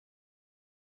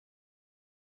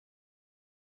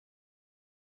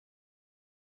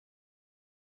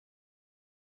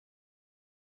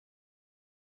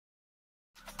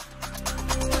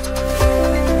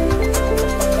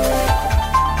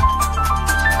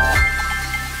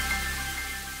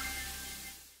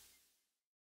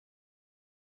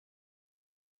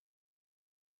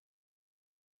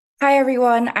Hi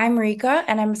everyone, I'm Rika,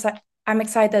 and I'm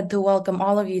excited to welcome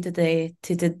all of you today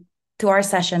to our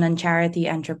session on charity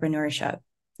entrepreneurship,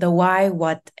 the why,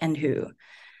 what, and who.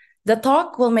 The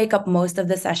talk will make up most of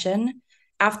the session.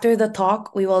 After the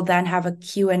talk, we will then have a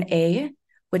Q&A,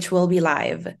 which will be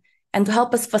live. And to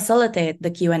help us facilitate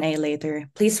the Q&A later,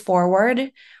 please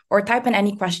forward or type in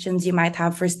any questions you might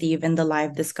have for Steve in the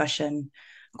live discussion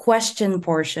question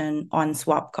portion on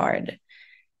Swapcard.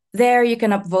 There, you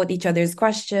can upvote each other's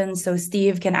questions so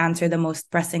Steve can answer the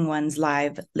most pressing ones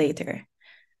live later.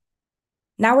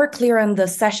 Now we're clear on the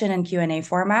session and Q&A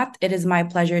format. It is my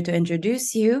pleasure to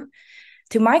introduce you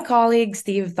to my colleague,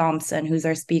 Steve Thompson, who's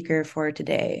our speaker for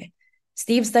today.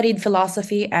 Steve studied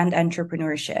philosophy and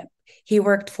entrepreneurship. He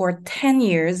worked for 10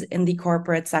 years in the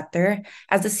corporate sector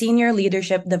as a senior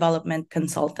leadership development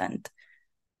consultant.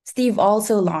 Steve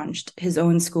also launched his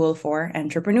own school for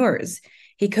entrepreneurs.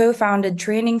 He co-founded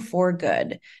Training for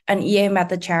Good, an EA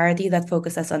meta charity that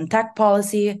focuses on tech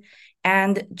policy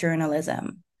and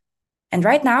journalism. And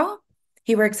right now,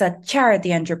 he works at Charity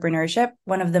Entrepreneurship,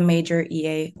 one of the major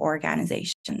EA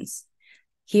organizations.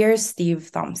 Here's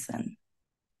Steve Thompson.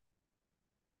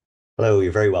 Hello,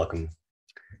 you're very welcome.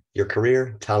 Your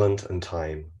career, talent, and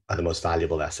time are the most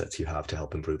valuable assets you have to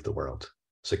help improve the world.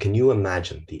 So can you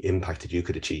imagine the impact that you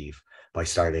could achieve by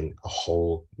starting a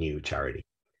whole new charity?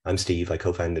 I'm Steve. I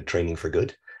co-founded Training for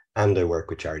Good, and I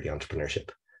work with Charity Entrepreneurship.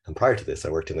 And prior to this,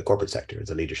 I worked in the corporate sector as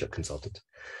a leadership consultant.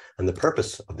 And the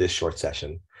purpose of this short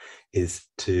session is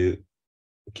to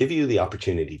give you the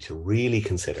opportunity to really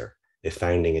consider if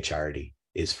founding a charity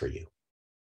is for you.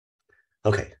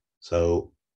 Okay,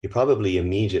 so you're probably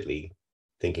immediately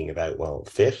thinking about, well,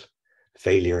 fit,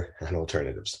 failure, and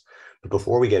alternatives. But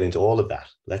before we get into all of that,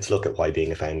 let's look at why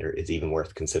being a founder is even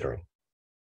worth considering.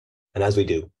 And as we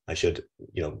do, I should,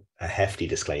 a hefty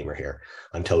disclaimer here.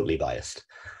 I'm totally biased.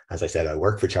 As I said, I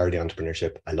work for Charity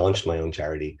Entrepreneurship. I launched my own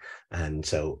charity. And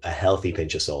so a healthy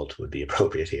pinch of salt would be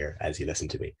appropriate here as you listen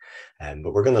to me.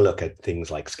 But we're going to look at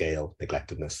things like scale,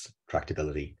 neglectedness,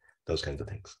 tractability, those kinds of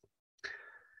things.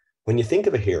 When you think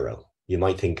of a hero, you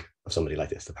might think of somebody like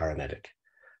this, the paramedic,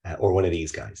 or one of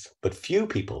these guys. But few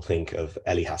people think of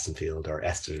Ellie Hassenfield or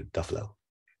Esther Duflo.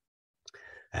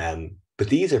 But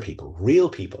these are people, real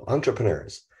people,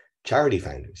 entrepreneurs, charity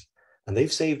founders, and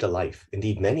they've saved a life,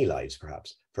 indeed many lives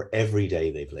perhaps, for every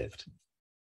day they've lived.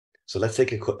 So let's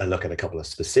take a look at a couple of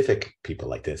specific people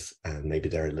like this, and maybe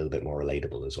they're a little bit more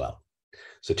relatable as well.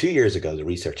 So 2 years ago, the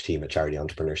research team at Charity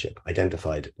Entrepreneurship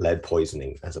identified lead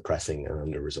poisoning as a pressing and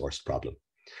under-resourced problem.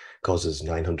 It causes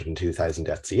 902,000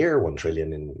 deaths a year, 1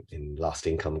 trillion in lost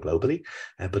income globally,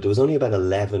 but there was only about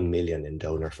 11 million in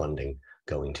donor funding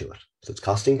going to it. So it's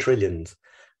costing trillions,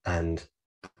 and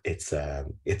it's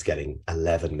getting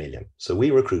 11 million. So we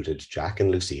recruited Jack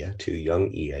and Lucia, 2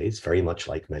 young EAs, very much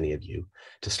like many of you,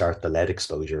 to start the lead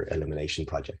exposure elimination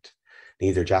project.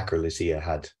 Neither Jack or Lucia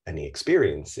had any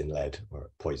experience in lead or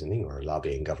poisoning or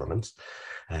lobbying governments.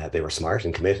 They were smart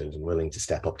and committed and willing to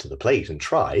step up to the plate and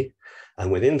try.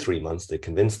 And within 3 months, they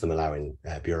convinced them allowing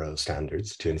Bureau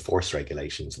standards to enforce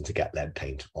regulations and to get lead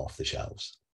paint off the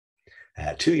shelves.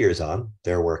 2 years on,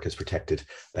 their work has protected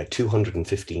about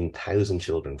 215,000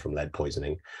 children from lead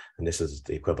poisoning, and this is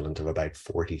the equivalent of about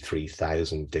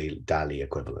 43,000 DALI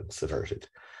equivalents averted.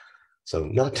 So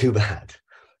not too bad.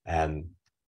 And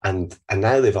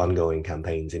now they've ongoing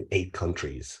campaigns in 8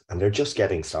 countries, and they're just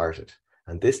getting started.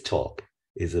 And this talk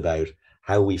is about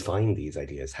how we find these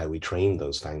ideas, how we train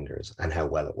those founders, and how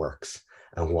well it works,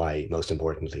 and why, most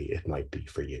importantly, it might be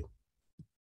for you.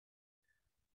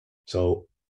 So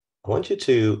I want you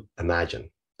to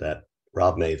imagine that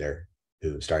Rob Mather,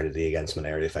 who started the Against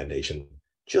Malaria Foundation,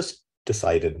 just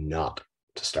decided not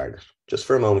to start it. Just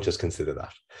for a moment, just consider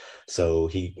that. So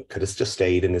he could have just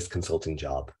stayed in his consulting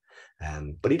job,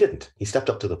 but he didn't. He stepped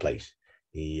up to the plate.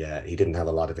 He didn't have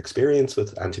a lot of experience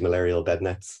with anti-malarial bed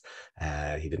nets.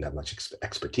 He didn't have much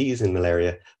expertise in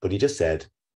malaria, but he just said,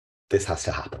 this has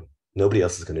to happen. Nobody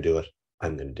else is going to do it.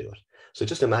 I'm going to do it. So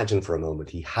just imagine for a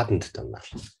moment he hadn't done that.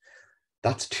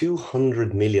 That's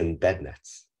 200 million bed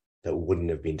nets that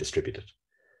wouldn't have been distributed.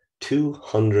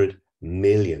 200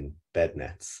 million bed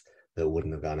nets that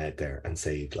wouldn't have gone out there and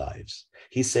saved lives.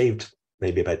 He's saved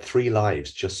maybe about 3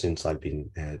 lives just since I've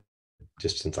been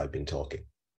talking.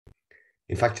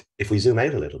 In fact, if we zoom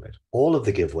out a little bit, all of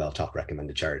the GiveWell top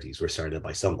recommended charities were started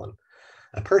by someone,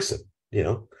 a person,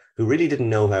 who really didn't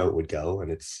know how it would go,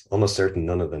 and it's almost certain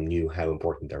none of them knew how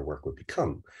important their work would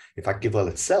become. In fact, GiveWell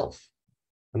itself,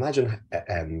 imagine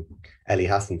Ellie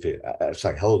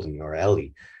Hassenfield, Holden or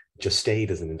Ellie just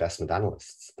stayed as an investment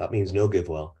analyst. That means no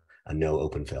GiveWell and no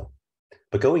open fill.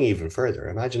 But going even further,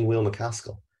 imagine Will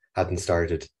MacAskill hadn't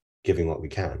started giving what we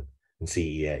can, and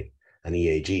CEA, and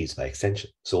EAGs by extension.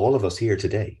 So all of us here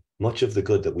today, much of the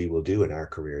good that we will do in our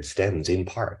careers stems in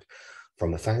part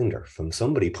from a founder, from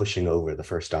somebody pushing over the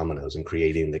first dominoes and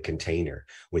creating the container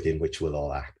within which we'll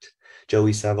all act.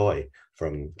 Joey Savoy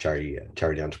from Charity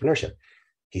Entrepreneurship,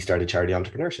 he started Charity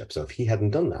Entrepreneurship. So if he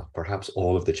hadn't done that, perhaps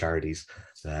all of the charities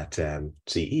that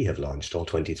CE have launched, all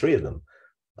 23 of them,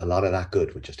 a lot of that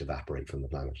good would just evaporate from the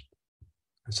planet.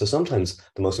 So sometimes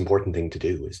the most important thing to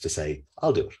do is to say,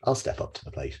 I'll do it. I'll step up to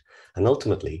the plate. And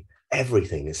ultimately,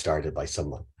 everything is started by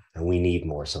someone, and we need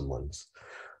more someones.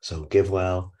 So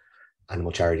GiveWell,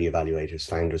 Animal Charity Evaluators,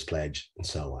 Founders Pledge, and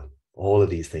so on. All of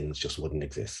these things just wouldn't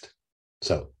exist.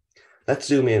 So let's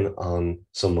zoom in on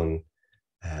someone,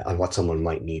 on what someone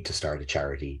might need to start a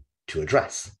charity to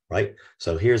address, right?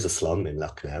 So here's a slum in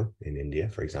Lucknow in India,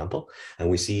 for example, and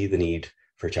we see the need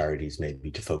for charities maybe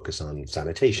to focus on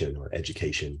sanitation or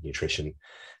education, nutrition,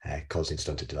 causing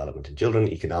stunted development in children,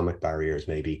 economic barriers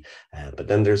maybe, but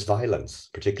then there's violence,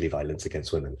 particularly violence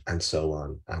against women, and so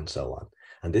on and so on.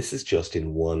 And this is just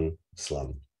in one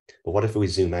slum. But what if we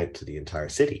zoom out to the entire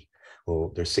city?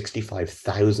 Well, there's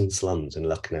 65,000 slums in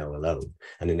Lucknow alone.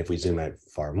 And then if we zoom out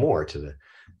far more to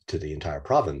the entire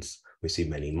province, we see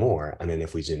many more. And then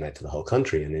if we zoom out to the whole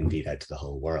country and indeed out to the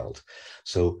whole world.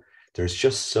 So there's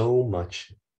just so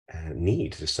much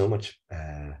need, there's so much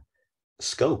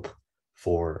scope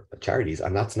for charities.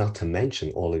 And that's not to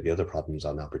mention all of the other problems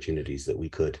and opportunities that we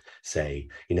could say,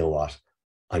 you know what,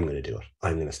 I'm going to do it.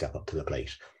 I'm going to step up to the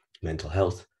plate. Mental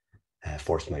health,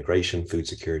 forced migration, food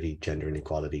security, gender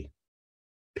inequality,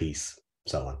 peace,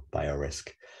 so on, biorisk.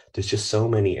 There's just so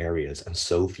many areas and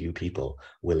so few people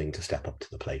willing to step up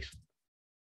to the plate.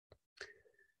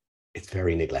 It's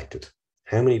very neglected.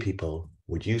 How many people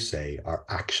would you say are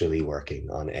actually working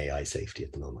on AI safety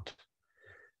at the moment?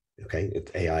 Okay,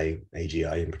 AI,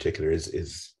 AGI in particular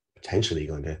is potentially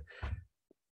going to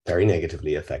very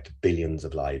negatively affect billions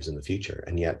of lives in the future.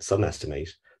 And yet some estimate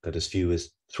that as few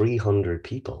as 300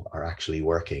 people are actually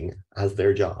working as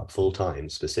their job full-time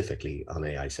specifically on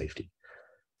AI safety.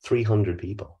 300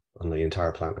 people on the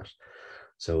entire planet.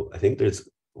 So I think there's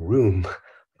room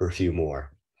for a few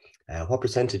more. What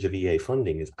percentage of EA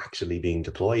funding is actually being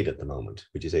deployed at the moment?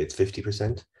 Would you say it's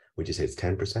 50%? Would you say it's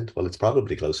 10%? Well, it's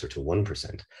probably closer to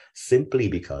 1%, simply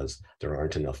because there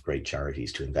aren't enough great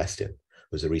charities to invest in.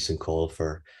 There's a recent call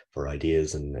for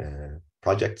ideas and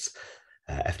projects.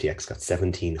 FTX got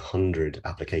 1,700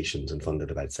 applications and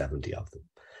funded about 70 of them.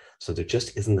 So there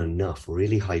just isn't enough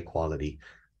really high quality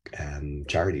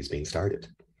charities being started.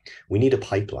 We need a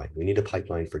pipeline. We need a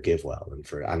pipeline for GiveWell and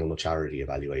for Animal Charity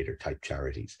Evaluator type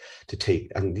charities to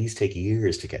take, and these take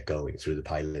years to get going through the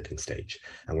piloting stage,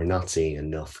 and we're not seeing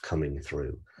enough coming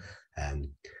through.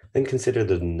 Then consider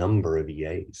the number of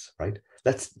EAs, right?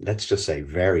 Let's just say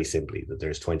very simply that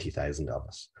there's 20,000 of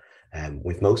us,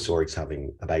 with most orgs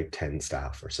having about 10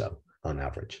 staff or so on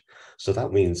average. So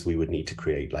that means we would need to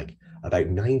create like about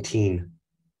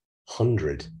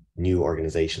 1,900 new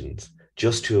organizations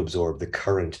just to absorb the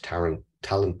current talent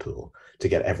pool to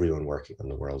get everyone working on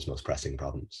the world's most pressing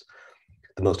problems.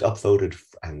 The most upvoted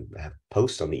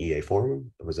post on the EA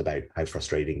forum was about how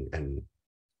frustrating it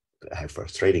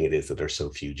is that there's so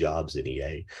few jobs in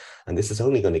EA. And this is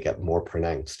only going to get more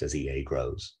pronounced as EA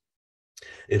grows.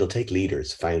 It'll take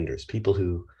leaders, founders, people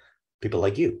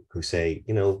like you who say,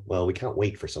 you know, well, we can't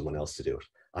wait for someone else to do it.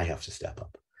 I have to step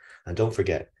up. And don't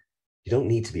forget, you don't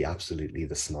need to be absolutely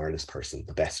the smartest person.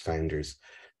 The best founders,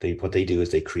 what they do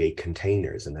is they create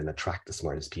containers and then attract the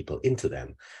smartest people into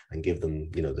them and give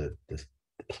them, you know, the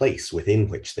place within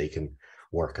which they can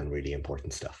work on really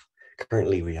important stuff.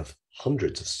 Currently, we have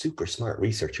hundreds of super smart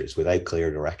researchers without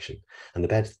clear direction. And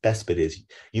the best bit is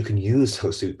you can use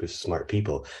those super smart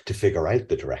people to figure out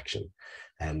the direction.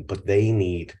 But they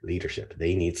need leadership.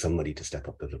 They need somebody to step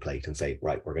up to the plate and say,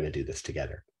 right, we're going to do this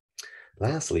together.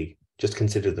 Lastly, just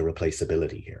consider the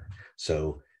replaceability here.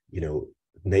 So, you know,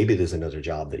 maybe there's another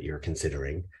job that you're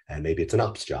considering, and maybe it's an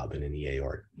ops job in an EA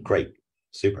org. Great,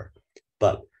 super.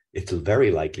 But it's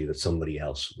very likely that somebody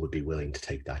else would be willing to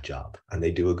take that job, and they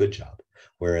do a good job.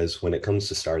 Whereas when it comes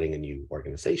to starting a new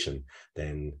organization,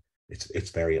 then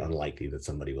it's very unlikely that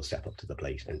somebody will step up to the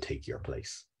plate and take your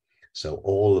place. So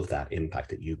all of that impact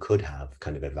that you could have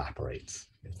kind of evaporates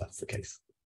if that's the case.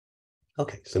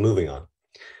 Okay, so moving on.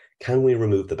 Can we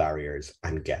remove the barriers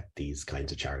and get these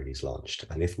kinds of charities launched?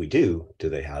 And if we do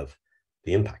they have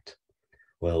the impact?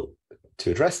 Well,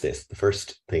 to address this, the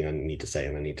first thing I need to say,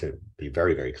 and I need to be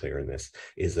very, very clear in this,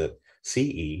 is that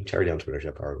CE, Charity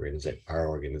Entrepreneurship, our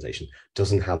organization,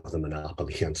 doesn't have the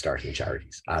monopoly on starting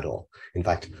charities at all. In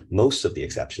fact, most of the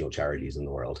exceptional charities in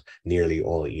the world, nearly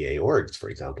all EA orgs, for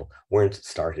example, weren't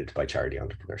started by charity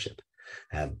entrepreneurship.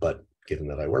 But given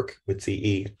that I work with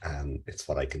CE, it's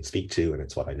what I can speak to and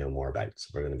it's what I know more about.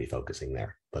 So we're going to be focusing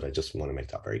there. But I just want to make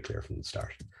that very clear from the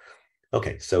start.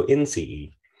 Okay, so in CE,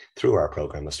 through our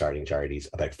program of starting charities,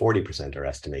 about 40% are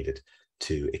estimated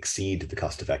to exceed the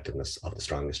cost effectiveness of the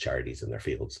strongest charities in their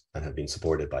fields and have been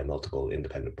supported by multiple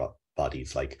independent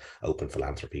bodies like Open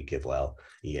Philanthropy, GiveWell,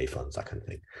 EA funds, that kind of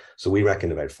thing. So we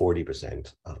reckon about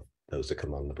 40% of those that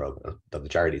come on the program, of the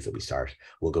charities that we start,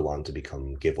 will go on to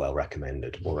become GiveWell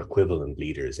recommended or equivalent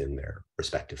leaders in their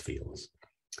respective fields.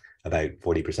 About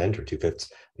 40% or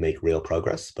 2/5 make real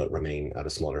progress, but remain at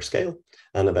a smaller scale,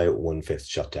 and about 1/5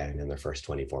 shut down in their first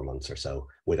 24 months or so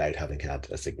without having had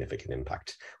a significant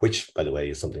impact, which, by the way,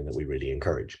 is something that we really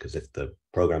encourage, because if the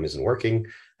program isn't working,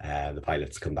 the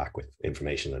pilots come back with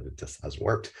information that it just hasn't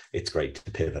worked, it's great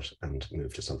to pivot and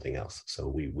move to something else. So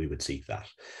we would seek that.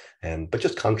 But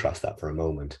just contrast that for a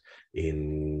moment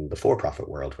in the for-profit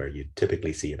world, where you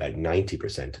typically see about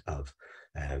 90% of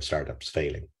startups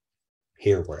failing.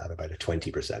 Here we're at about a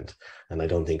 20%, and I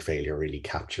don't think failure really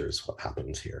captures what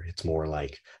happens here. It's more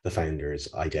like the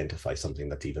founders identify something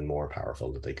that's even more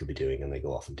powerful that they could be doing, and they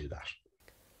go off and do that.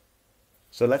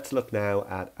 So let's look now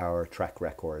at our track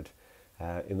record.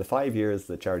 In the 5 years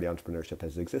that Charity Entrepreneurship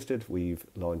has existed, we've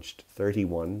launched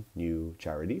 31 new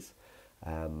charities.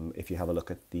 If you have a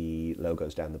look at the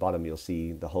logos down the bottom, you'll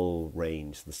see the whole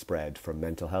range, the spread from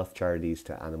mental health charities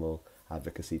to animal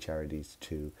advocacy charities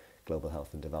to global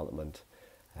health and development.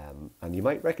 And you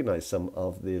might recognize some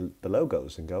of the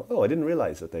logos and go, oh, I didn't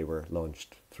realize that they were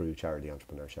launched through Charity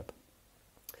Entrepreneurship.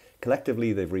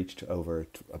 Collectively, they've reached over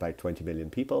about 20 million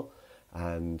people,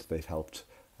 and they've helped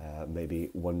maybe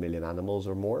 1 million animals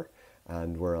or more.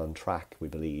 And we're on track, we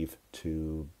believe,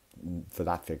 for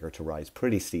that figure to rise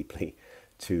pretty steeply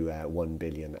to 1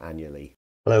 billion annually.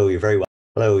 Hello, you're very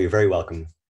welcome.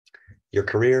 Your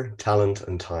career, talent,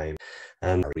 and time,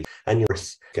 and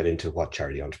yours get into what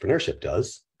Charity Entrepreneurship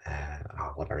does,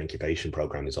 what our incubation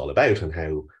program is all about, and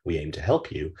how we aim to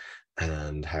help you,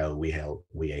 and how we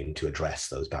aim to address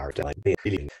those barriers.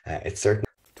 It's certain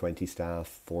 20 staff,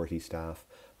 40 staff,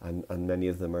 and many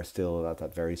of them are still at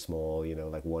that very small,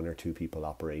 like 1 or 2 people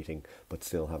operating, but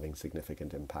still having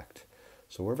significant impact.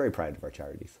 So we're very proud of our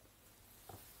charities.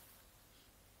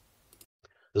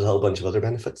 There's a whole bunch of other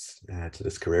benefits to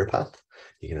this career path.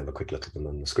 You can have a quick look at them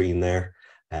on the screen there.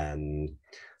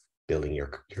 Building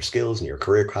your skills and your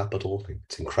career capital,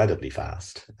 it's incredibly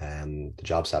fast. The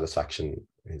job satisfaction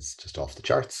is just off the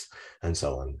charts, and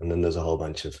so on. And then there's a whole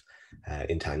bunch of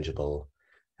intangible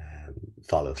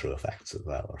follow-through effects as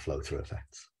well, or flow-through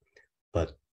effects.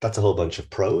 But that's a whole bunch of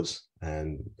pros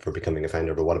for becoming a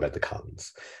founder. But what about the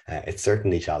cons? It's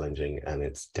certainly challenging, and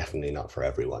it's definitely not for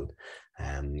everyone.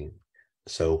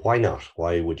 So why not?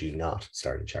 Why would you not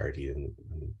start a charity and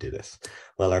do this?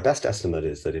 Well, our best estimate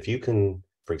is that if you can,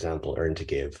 for example, earn to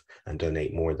give and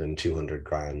donate more than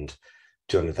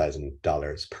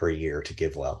 $200,000 per year to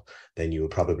GiveWell, then you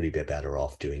would probably be better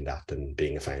off doing that than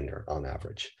being a founder on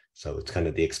average. So it's kind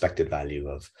of the expected value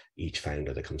of each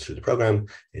founder that comes through the program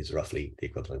is roughly the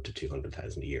equivalent to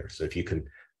 $200,000 a year. So if you can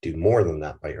do more than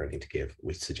that by earning to give,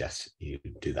 we suggest you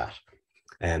do that.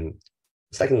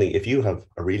 Secondly, if you have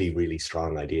a really, really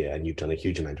strong idea and you've done a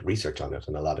huge amount of research on it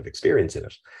and a lot of experience in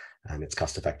it, and its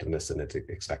cost effectiveness and its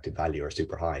expected value are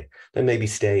super high, then maybe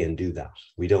stay and do that.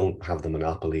 We don't have the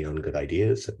monopoly on good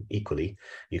ideas. Equally,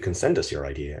 you can send us your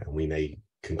idea and we may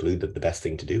conclude that the best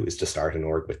thing to do is to start an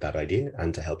org with that idea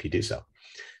and to help you do so.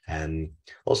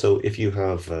 Also, if you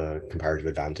have a comparative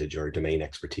advantage or domain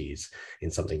expertise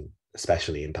in something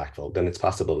especially impactful, then it's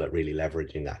possible that really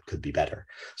leveraging that could be better.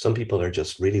 Some people are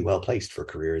just really well placed for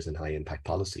careers in high impact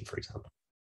policy, for example.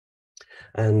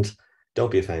 And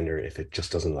don't be a founder if it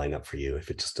just doesn't line up for you, if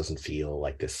it just doesn't feel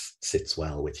like this sits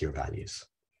well with your values.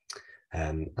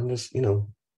 And there's,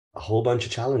 a whole bunch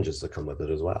of challenges that come with it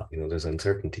as well. There's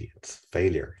uncertainty, it's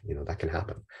failure, that can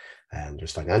happen. And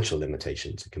there's financial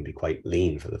limitations. It can be quite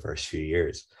lean for the first few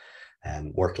years.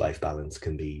 Work-life balance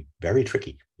can be very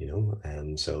tricky,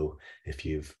 and so if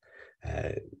you've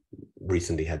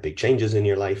recently had big changes in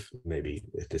your life, maybe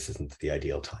this isn't the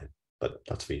ideal time, but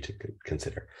that's for you to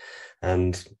consider.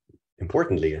 And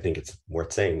importantly, I think it's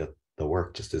worth saying that the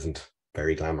work just isn't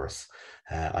very glamorous.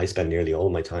 I spend nearly all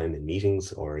my time in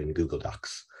meetings or in Google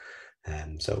Docs.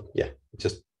 So yeah,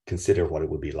 just consider what it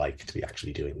would be like to be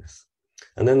actually doing this.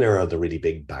 And then there are the really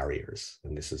big barriers,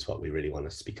 and this is what we really want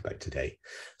to speak about today.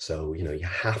 So, you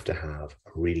have to have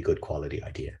a really good quality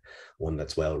idea, one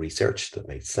that's well researched, that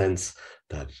makes sense,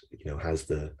 that, has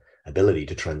the ability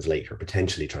to translate or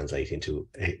potentially translate into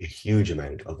a huge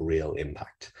amount of real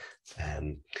impact.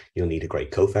 You'll need a great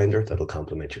co-founder that'll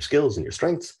complement your skills and your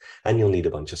strengths, and you'll need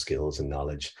a bunch of skills and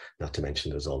knowledge, not to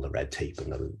mention there's all the red tape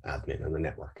and the admin and the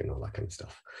network and all that kind of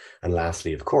stuff. And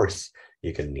lastly, of course,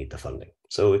 you're going to need the funding.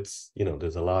 So it's,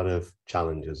 there's a lot of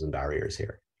challenges and barriers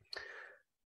here.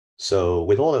 So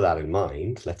with all of that in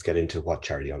mind, let's get into what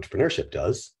charity entrepreneurship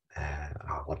does,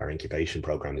 what our incubation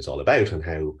program is all about, and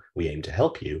how we aim to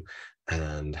help you,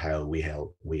 and how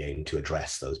we aim to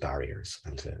address those barriers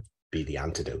and to be the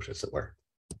antidote, as it were.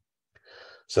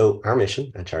 So our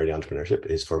mission at Charity Entrepreneurship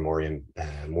is for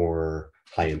more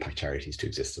high impact charities to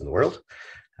exist in the world.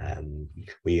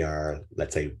 We are,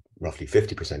 let's say, roughly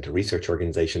 50% a research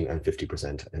organization and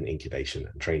 50% an incubation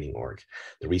and training org.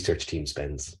 The research team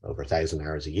spends over 1,000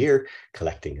 hours a year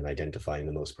collecting and identifying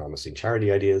the most promising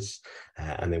charity ideas.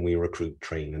 And then we recruit,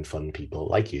 train, and fund people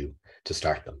like you to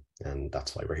start them. And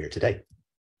that's why we're here today.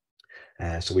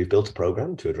 So we've built a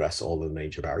program to address all of the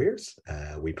major barriers.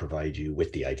 We provide you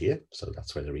with the idea. So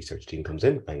that's where the research team comes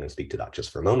in. I'm going to speak to that just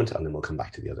for a moment, and then we'll come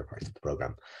back to the other parts of the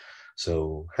program.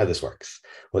 So how this works?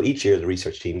 Well, each year the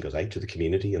research team goes out to the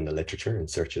community and the literature and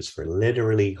searches for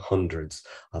literally hundreds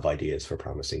of ideas for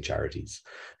promising charities.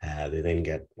 They then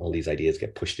get all these ideas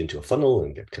get pushed into a funnel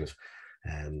and get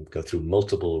go through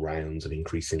multiple rounds of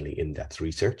increasingly in-depth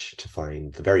research to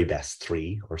find the very best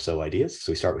 3 or so ideas.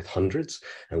 So we start with hundreds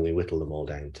and we whittle them all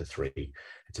down to 3.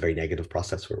 It's a very negative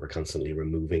process where we're constantly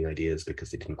removing ideas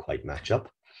because they didn't quite match up.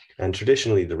 And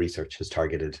traditionally the research has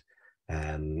targeted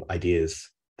ideas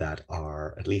that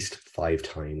are at least 5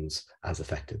 times as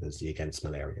effective as the Against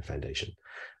Malaria Foundation.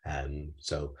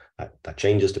 So that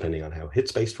changes depending on how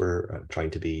hits-based we're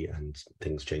trying to be, and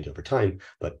things change over time,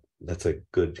 but that's a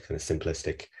good kind of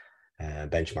simplistic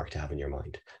benchmark to have in your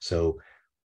mind. So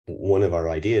one of our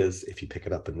ideas, if you pick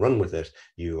it up and run with it,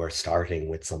 you are starting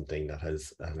with something that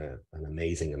has an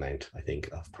amazing amount, I think,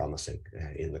 of promising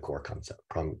in the core concept,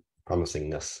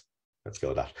 promisingness, let's go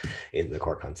with that, in the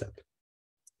core concept.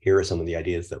 Here are some of the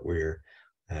ideas that we're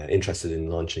interested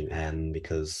in launching,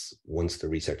 because once the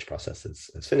research process is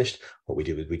finished, what we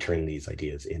do is we turn these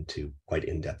ideas into quite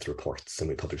in-depth reports and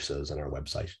we publish those on our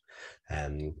website.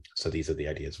 So these are the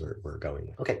ideas we're going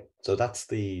with. Okay, so that's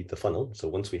the funnel. So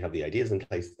once we have the ideas in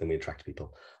place, then we attract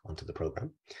people onto the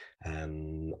program,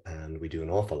 and we do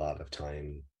an awful lot of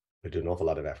time. We do an awful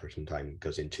lot of effort and time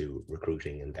goes into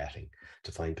recruiting and vetting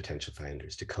to find potential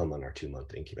founders to come on our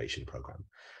 2-month incubation program,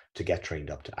 to get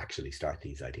trained up to actually start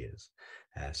these ideas.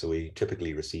 So we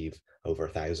typically receive over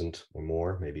 1,000 or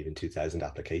more, maybe even 2,000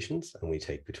 applications, and we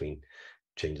take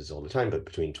changes all the time, but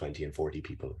between 20 and 40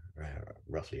 people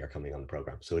roughly are coming on the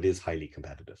program. So it is highly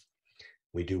competitive.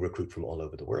 We do recruit from all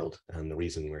over the world, and the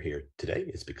reason we're here today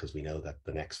is because we know that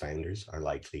the next founders are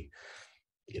likely,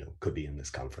 could be in this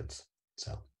conference.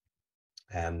 So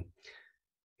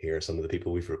here are some of the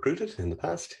people we've recruited in the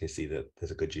past. You see that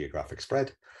there's a good geographic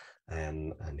spread.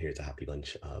 And here's a happy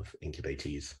bunch of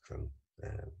incubatees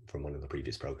from one of the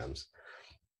previous programs.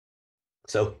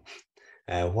 So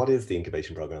what is the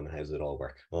incubation program and how does it all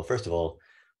work? Well, first of all,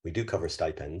 we do cover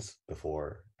stipends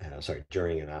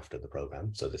during and after the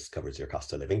program. So this covers your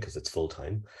cost of living because it's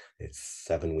full-time. It's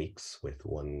 7 weeks with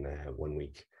 1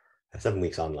 week, 7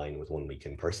 weeks online with 1 week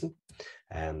in person.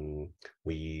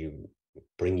 We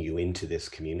bring you into this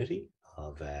community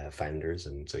of founders,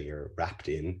 and so you're wrapped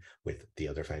in with the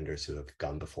other founders who have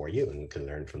gone before you and can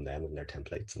learn from them and their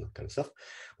templates and that kind of stuff.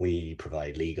 We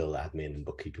provide legal, admin, and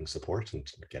bookkeeping support and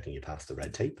getting you past the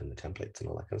red tape and the templates and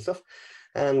all that kind of stuff.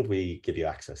 And we give you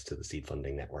access to the seed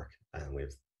funding network. And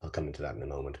I'll come into that in a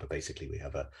moment, but basically we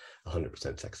have a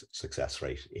 100% success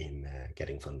rate in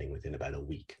getting funding within about a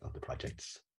week of the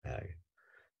projects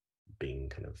being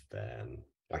kind of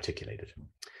articulated.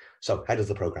 So how does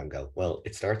the program go? Well,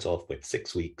 it starts off with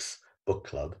 6 weeks book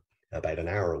club, about an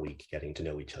hour a week getting to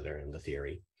know each other and the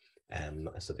theory.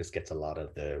 So this gets a lot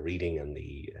of the reading and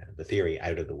the theory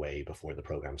out of the way before the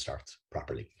program starts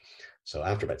properly. So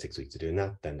after about 6 weeks of doing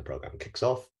that, then the program kicks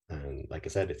off. And like I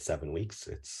said, it's 7 weeks.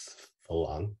 It's full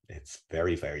on. It's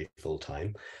very, very full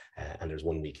time. And there's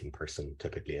 1 week in person,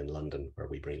 typically in London, where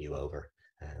we bring you over.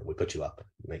 We put you up,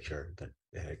 make sure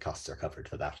that costs are covered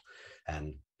for that.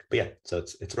 But yeah, so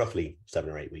it's roughly 7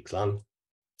 or 8 weeks long.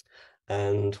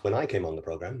 And when I came on the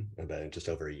program about just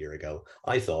over a year ago,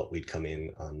 I thought we'd come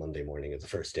in on Monday morning as the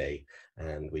first day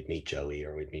and we'd meet Joey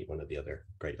or we'd meet one of the other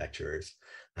great lecturers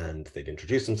and they'd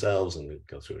introduce themselves and we'd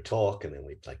go through a talk and then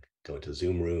we'd go into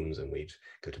Zoom rooms and we'd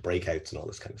go to breakouts and all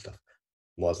this kind of stuff.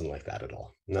 Wasn't like that at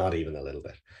all, not even a little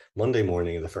bit. Monday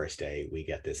morning of the first day, we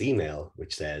get this email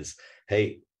which says,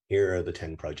 hey, here are the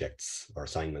 10 projects or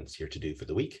assignments you're to do for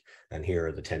the week, and here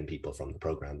are the 10 people from the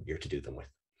program you're to do them with.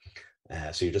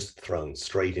 So you're just thrown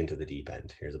straight into the deep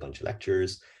end. Here's a bunch of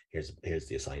lectures, here's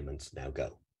the assignments, now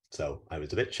go. So I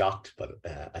was a bit shocked, but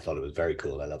I thought it was very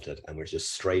cool. I loved it. And we're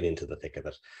just straight into the thick of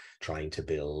it, trying to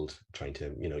build,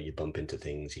 you bump into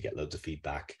things, you get loads of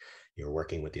feedback, you're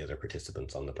working with the other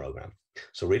participants on the program.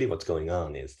 So really what's going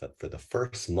on is that for the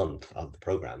first month of the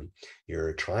program,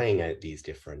 you're trying out these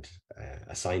different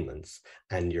assignments,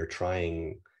 and you're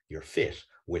trying your fit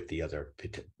with the other,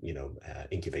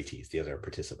 incubatees, the other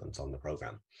participants on the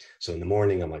program. So in the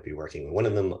morning, I might be working with one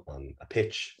of them on a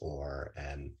pitch or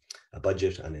a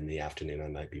budget, and in the afternoon, I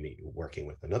might be working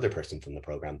with another person from the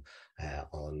program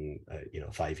on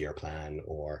a 5-year plan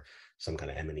or some kind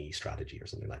of M&E strategy or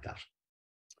something like that.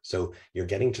 So you're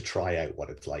getting to try out what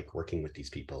it's like working with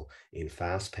these people in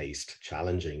fast-paced,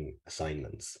 challenging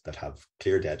assignments that have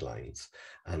clear deadlines.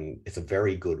 And it's a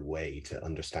very good way to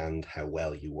understand how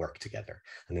well you work together.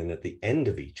 And then at the end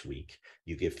of each week,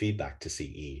 you give feedback to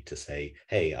CE to say,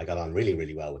 hey, I got on really,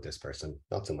 really well with this person,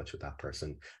 not so much with that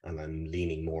person, and I'm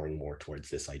leaning more and more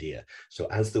towards this idea. So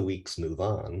as the weeks move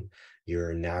on,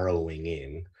 you're narrowing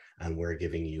in, and we're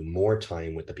giving you more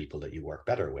time with the people that you work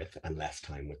better with and less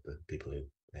time with the people who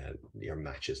your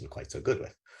match isn't quite so good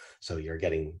with. So you're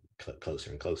getting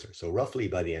closer and closer. So roughly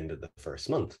by the end of the first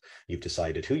month, you've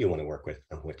decided who you want to work with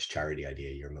and which charity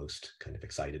idea you're most kind of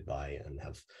excited by and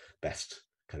have best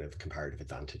kind of comparative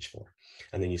advantage for.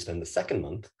 And then you spend the second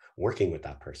month working with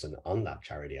that person on that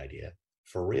charity idea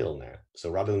for real now. So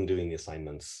rather than doing the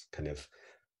assignments kind of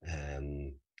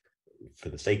for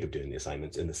the sake of doing the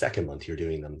assignments, in the second month, you're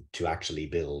doing them to actually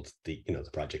build the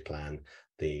project plan,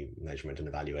 the measurement and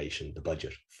evaluation, the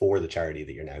budget for the charity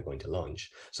that you're now going to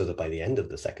launch, so that by the end of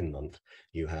the second month,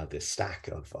 you have this stack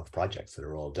of projects that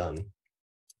are all done.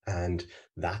 And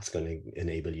that's going to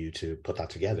enable you to put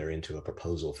that together into a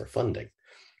proposal for funding.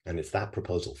 And it's that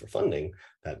proposal for funding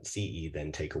that CE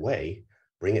then take away,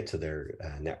 bring it to their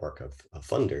network of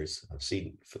funders, of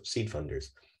seed funders.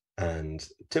 And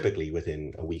typically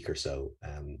within a week or so,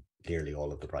 nearly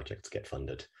all of the projects get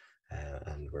funded.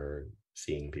 And we're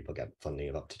seeing people get funding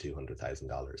of up to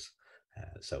 $200,000.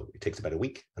 So it takes about a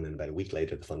week, and then about a week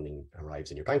later, the funding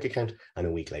arrives in your bank account, and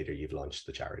a week later, you've launched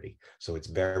the charity. So it's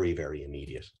very, very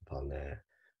immediate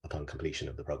upon completion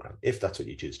of the program, if that's what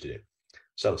you choose to do.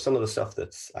 So some of the stuff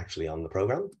that's actually on the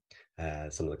program,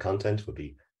 some of the content would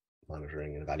be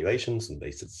monitoring and evaluations and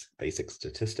basic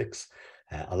statistics,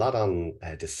 a lot on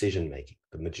decision making.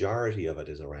 The majority of it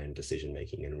is around decision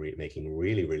making and making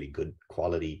really, really good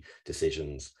quality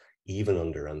decisions, even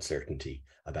under uncertainty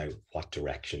about what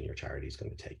direction your charity is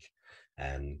going to take.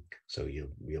 So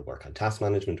you'll work on task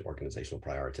management, organizational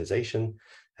prioritization,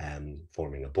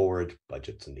 forming a board,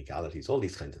 budgets and legalities, all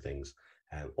these kinds of things.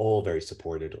 All very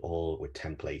supported, all with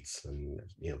templates, and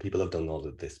people have done all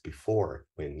of this before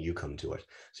when you come to it.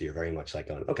 So you're very much like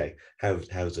going, okay,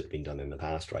 how's it been done in the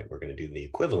past? Right, we're going to do the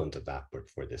equivalent of that, but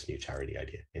for this new charity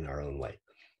idea in our own way.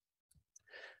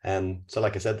 So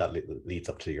like I said, that leads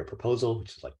up to your proposal,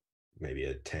 which is like maybe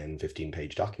a 10-15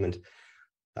 page document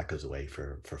that goes away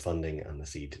for funding, and the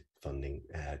seed funding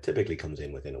typically comes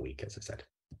in within a week, as I said.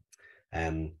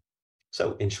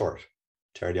 So in short,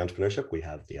 charity entrepreneurship, we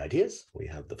have the ideas, we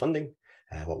have the funding.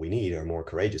 What we need are more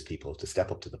courageous people to step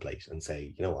up to the plate and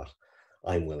say, you know what,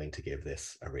 I'm willing to give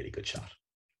this a really good shot.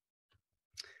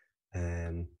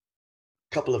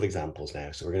 Couple of examples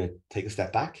now. So we're going to take a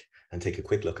step back and take a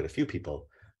quick look at a few people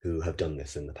who have done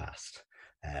this in the past.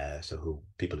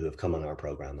 People who have come on our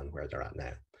program and where they're at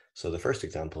now. So the first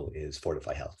example is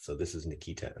Fortify Health. So this is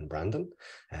Nikita and Brandon,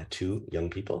 two young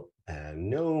people,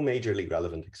 no majorly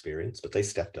relevant experience, but they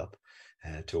stepped up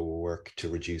to work to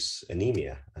reduce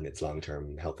anemia and its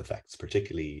long-term health effects,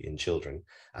 particularly in children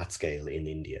at scale in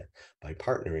India, by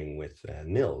partnering with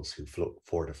mills who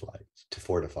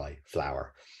fortify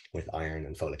flour with iron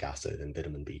and folic acid and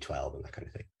vitamin B12 and that kind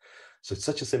of thing. So it's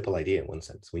such a simple idea in one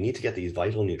sense. We need to get these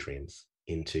vital nutrients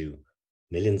into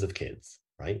millions of kids,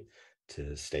 right,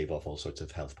 to stave off all sorts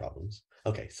of health problems.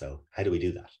 Okay, so how do we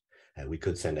do that? We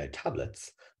could send out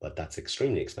tablets, but that's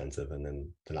extremely expensive, and then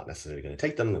they're not necessarily going to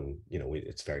take them, and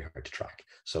it's very hard to track.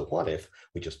 So what if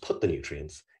we just put the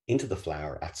nutrients into the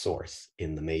flour at source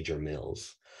in the major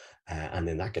mills, and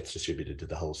then that gets distributed to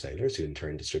the wholesalers, who in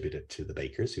turn distribute it to the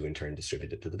bakers, who in turn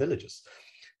distribute it to the villages.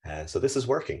 So this is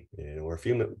working. We're a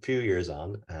few years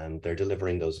on, and they're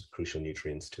delivering those crucial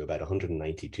nutrients to about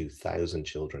 192,000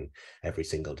 children every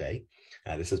single day.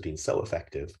 This has been so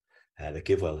effective that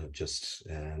GiveWell have just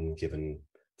given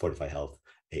Fortify Health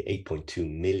a $8.2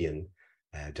 million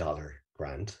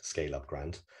grant, scale-up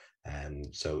grant.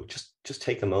 So just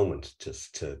take a moment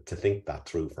just to think that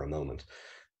through for a moment.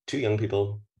 Two young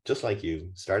people, just like you,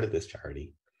 started this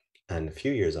charity, and a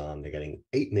few years on, they're getting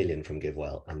 8 million from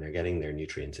GiveWell, and they're getting their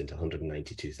nutrients into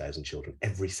 192,000 children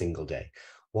every single day.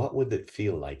 What would it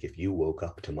feel like if you woke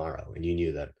up tomorrow and you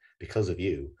knew that because of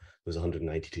you, there was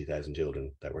 192,000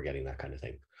 children that were getting that kind of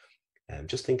thing?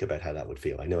 Just think about how that would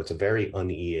feel. I know it's a very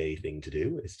un-EA thing to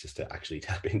do. It's just to actually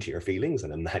tap into your feelings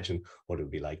and imagine what it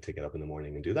would be like to get up in the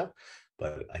morning and do that.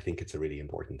 But I think it's a really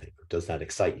important thing. Does that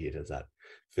excite you? Does that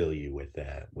fill you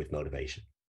with motivation?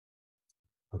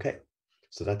 Okay,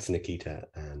 so that's Nikita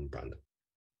and Brandon.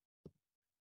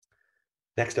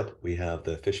 Next up, we have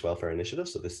the Fish Welfare Initiative.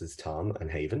 So this is Tom and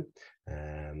Haven,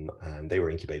 and they were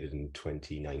incubated in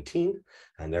 2019,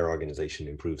 and their organization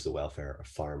improves the welfare of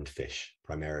farmed fish,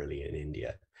 primarily in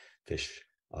India. Fish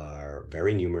are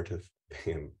very numerative.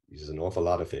 There's an awful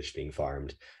lot of fish being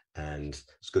farmed, and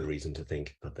it's good reason to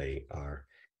think that they are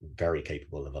very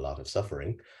capable of a lot of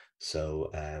suffering.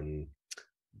 So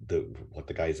what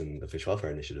the guys in the Fish Welfare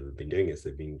Initiative have been doing is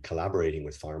they've been collaborating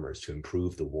with farmers to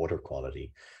improve the water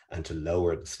quality and to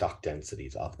lower the stock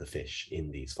densities of the fish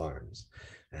in these farms.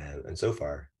 And so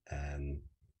far,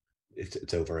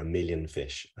 it's over 1 million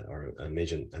fish or a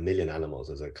million animals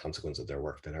as a consequence of their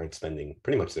work that aren't spending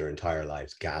pretty much their entire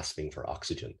lives gasping for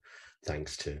oxygen,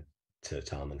 thanks to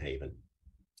Tom and Haven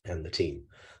and the team.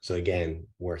 So again,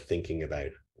 we're thinking about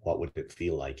what would it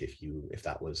feel like if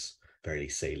that was fairly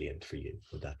salient for you?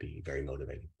 Would that be very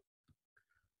motivating?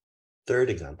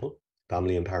 Third example,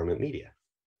 Family Empowerment Media.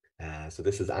 So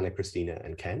this is Anna, Christina,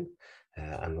 and Ken.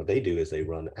 And what they do is they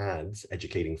run ads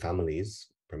educating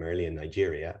families, primarily in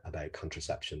Nigeria, about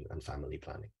contraception and family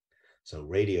planning. So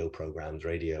radio programs,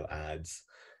 radio ads,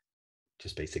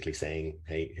 just basically saying,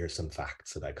 hey, here's some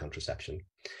facts about contraception.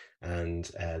 And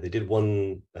they did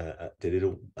a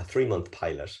 3-month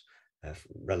pilot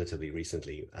relatively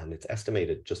recently, and it's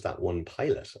estimated just that one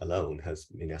pilot alone has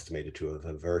been estimated to have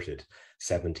averted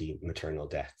 70 maternal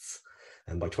deaths.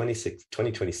 And by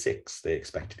 2026, they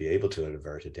expect to be able to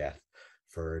avert a death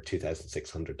for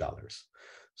 $2,600.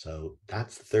 So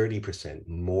that's 30%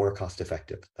 more cost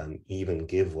effective than even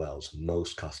GiveWell's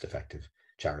most cost effective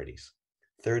charities.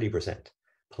 30%,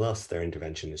 plus their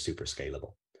intervention is super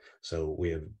scalable. So we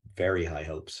have very high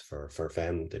hopes for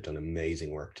FEM. They've done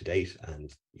amazing work to date.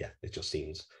 And yeah, it just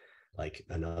seems like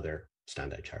another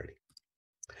standout charity.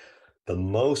 The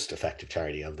most effective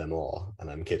charity of them all,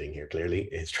 and I'm kidding here clearly,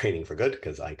 is Training for Good,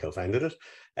 because I co-founded it.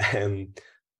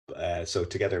 So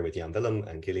together with Jan Willem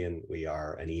and Gillian, we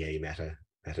are an EA meta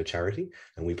charity,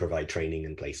 and we provide training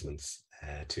and placements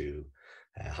to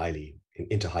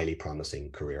into highly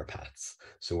promising career paths.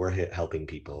 So we're helping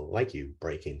people like you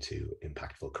break into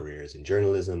impactful careers in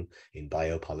journalism, in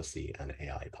biopolicy, and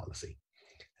AI policy.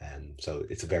 So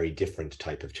it's a very different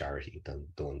type of charity than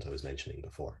the ones I was mentioning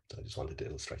before. So I just wanted to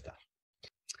illustrate that.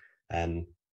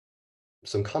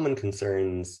 Some common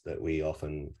concerns that we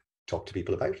often talk to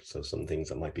people about, so some things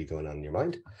that might be going on in your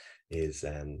mind, is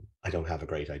I don't have a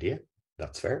great idea.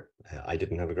 That's fair. I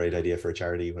didn't have a great idea for a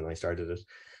charity when I started it.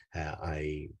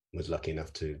 I was lucky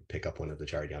enough to pick up one of the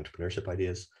charity entrepreneurship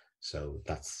ideas. So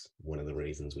that's one of the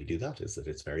reasons we do that, is that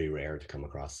it's very rare to come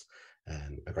across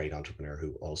a great entrepreneur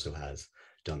who also has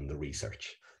done the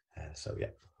research. So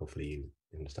yeah, hopefully you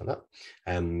understand that.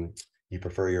 You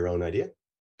prefer your own idea?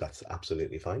 That's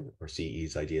absolutely fine. Or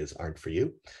CE's ideas aren't for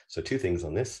you. So 2 things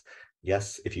on this.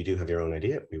 Yes, if you do have your own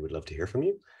idea, we would love to hear from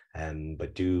you.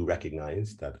 But do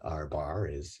recognize that our bar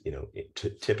is,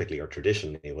 typically or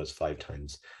traditionally was 5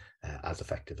 times as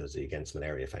effective as the Against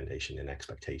Malaria Foundation in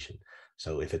expectation.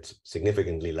 So if it's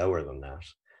significantly lower than that,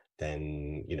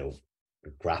 then,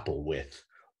 grapple with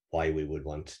why we would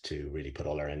want to really put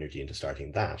all our energy into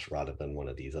starting that rather than one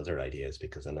of these other ideas,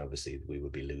 because then obviously we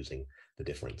would be losing the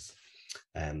difference.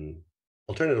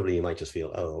 Alternatively, you might just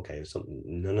feel, oh, okay, so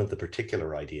none of the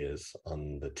particular ideas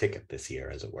on the ticket this year,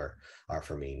 as it were, are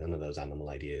for me. None of those animal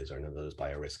ideas or none of those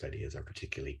biorisk ideas are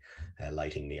particularly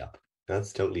lighting me up.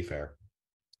 That's totally fair.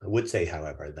 I would say,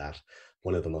 however, that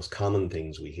one of the most common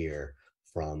things we hear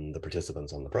from the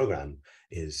participants on the program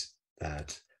is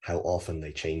that how often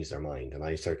they change their mind. And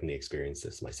I certainly experienced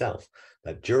this myself,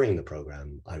 that during the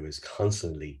program, I was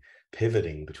constantly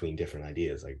pivoting between different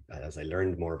ideas. As I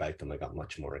learned more about them, I got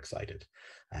much more excited.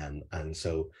 And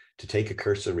so to take a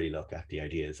cursory look at the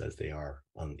ideas as they are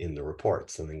in the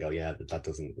reports and then go, yeah, that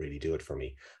doesn't really do it for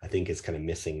me, I think is kind of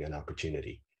missing an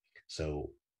opportunity.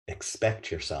 So expect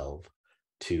yourself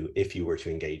to, if you were to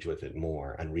engage with it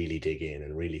more and really dig in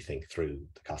and really think through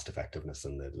the cost effectiveness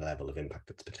and the level of impact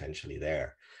that's potentially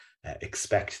there,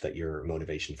 expect that your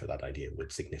motivation for that idea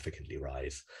would significantly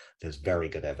rise. There's very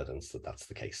good evidence that that's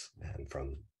the case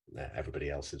from everybody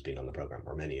else who's been on the program,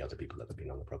 or many other people that have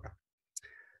been on the program.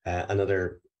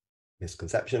 Another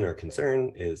misconception or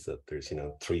concern is that there's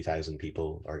 3,000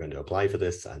 people are going to apply for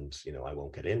this, and I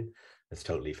won't get in. It's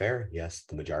totally fair. Yes,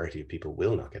 the majority of people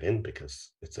will not get in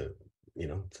because it's a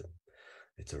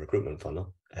recruitment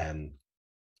funnel, and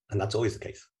that's always the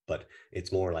case. But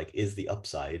it's more like, is the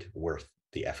upside worth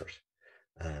the effort?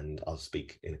 And I'll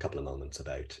speak in a couple of moments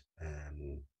about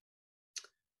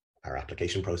our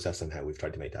application process and how we've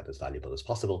tried to make that as valuable as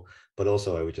possible. But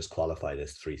also, I would just qualify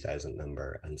this 3,000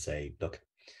 number and say, look,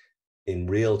 in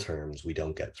real terms, we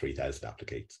don't get 3,000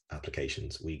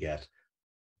 applications. We get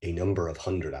a number of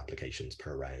 100 applications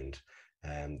per round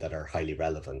that are highly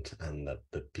relevant, and that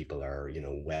the people are,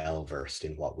 well versed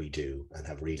in what we do and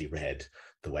have really read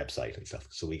the website and stuff.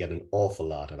 So we get an awful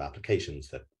lot of applications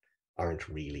that aren't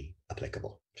really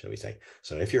applicable, shall we say.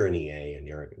 So if you're an EA and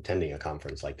you're attending a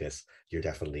conference like this, you're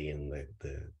definitely in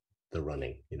the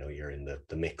running. You're in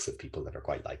the mix of people that are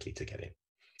quite likely to get in.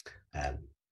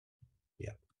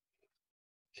 Yeah.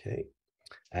 Okay.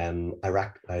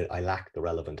 I lack the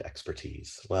relevant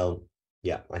expertise. Well,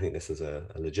 yeah, I think this is a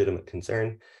legitimate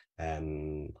concern.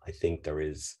 I think there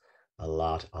is a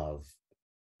lot of,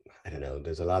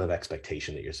 there's a lot of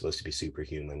expectation that you're supposed to be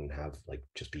superhuman and have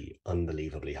just be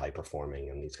unbelievably high performing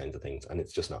and these kinds of things. And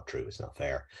it's just not true. It's not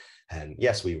fair. And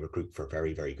yes, we recruit for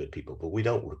very, very good people, but we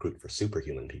don't recruit for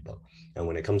superhuman people. And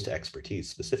when it comes to expertise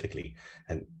specifically,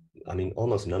 and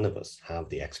almost none of us have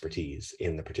the expertise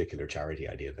in the particular charity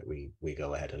idea that we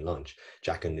go ahead and launch.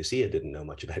 Jack and Lucia didn't know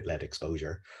much about lead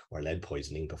exposure or lead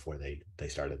poisoning before they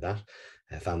started that.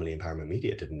 Family Empowerment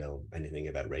Media didn't know anything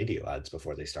about radio ads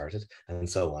before they started, and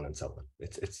so on and so on.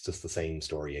 It's just the same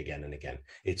story again and again.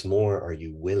 It's more, are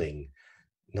you willing,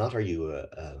 not are you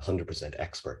a 100%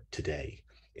 expert today?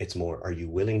 It's more, are you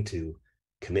willing to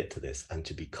commit to this and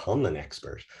to become an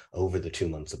expert over the 2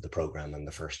 months of the program and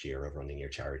the first year of running your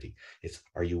charity? It's,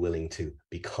 are you willing to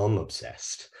become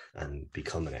obsessed and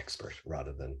become an expert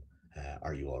rather than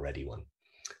are you already one?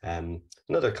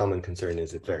 Another common concern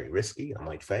is it's very risky, I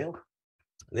might fail.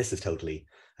 This is totally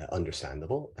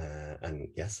understandable. And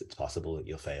yes, it's possible that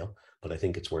you'll fail, but I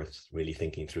think it's worth really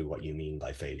thinking through what you mean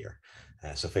by failure.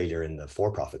 So failure in the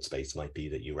for-profit space might be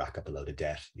that you rack up a load of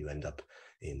debt, you end up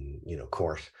in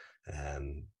court,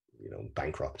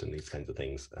 bankrupt and these kinds of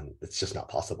things. And it's just not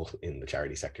possible in the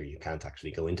charity sector. You can't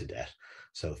actually go into debt.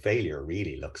 So failure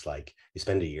really looks like you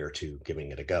spend a year or two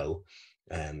giving it a go.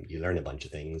 You learn a bunch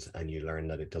of things and you learn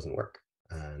that it doesn't work.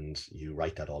 And you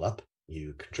write that all up,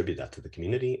 you contribute that to the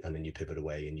community, and then you pivot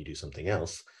away and you do something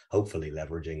else, hopefully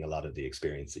leveraging a lot of the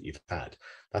experience that you've had.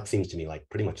 That seems to me like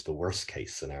pretty much the worst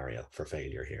case scenario for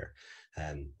failure here,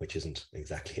 which isn't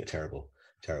exactly a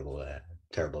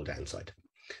terrible downside.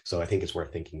 So I think it's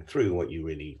worth thinking through what you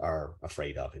really are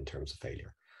afraid of in terms of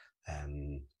failure.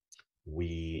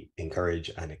 We encourage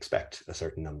and expect a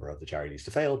certain number of the charities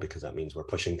to fail because that means we're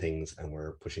pushing things and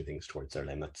we're pushing things towards their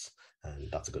limits, and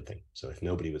that's a good thing. So if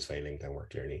nobody was failing, then we're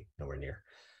clearly nowhere near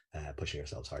pushing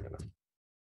ourselves hard enough.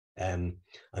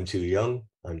 I'm too young,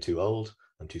 I'm too old,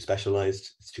 I'm too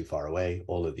specialized, it's too far away,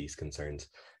 all of these concerns.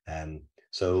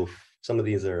 So some of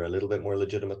these are a little bit more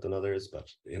legitimate than others, but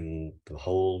in the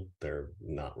whole, they're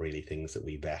not really things that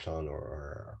we bet on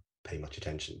or pay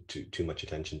too much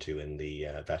attention to in the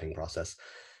vetting process.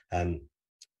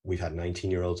 We've had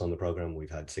 19-year-olds on the program. We've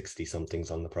had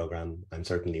 60-somethings on the program. I'm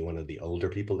certainly one of the older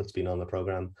people that's been on the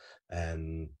program.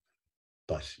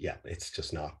 But yeah, it's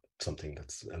just not something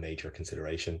that's a major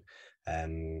consideration.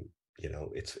 Can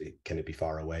it be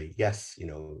far away? Yes.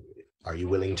 Are you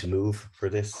willing to move for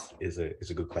this is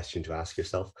a good question to ask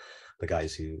yourself. The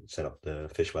guys who set up the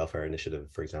Fish Welfare Initiative,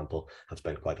 for example, have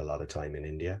spent quite a lot of time in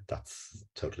India. That's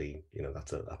totally,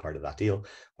 that's a part of that deal.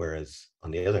 Whereas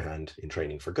on the other hand, in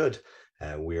Training for Good,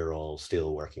 we're all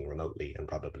still working remotely and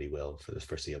probably will for the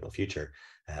foreseeable future.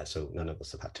 So none of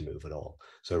us have had to move at all.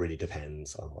 So it really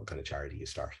depends on what kind of charity you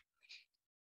start.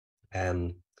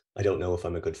 I don't know if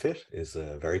I'm a good fit is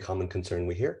a very common concern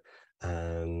we hear.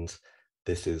 And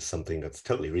this is something that's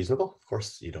totally reasonable. Of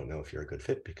course, you don't know if you're a good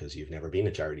fit because you've never been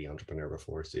a charity entrepreneur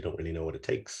before, so you don't really know what it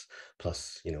takes.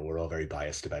 Plus, we're all very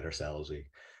biased about ourselves. We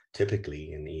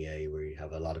typically in EA, we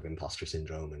have a lot of imposter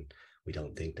syndrome and we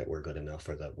don't think that we're good enough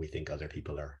or that we think other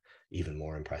people are even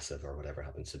more impressive or whatever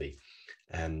happens to be.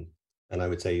 And I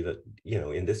would say that,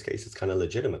 in this case, it's kind of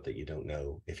legitimate that you don't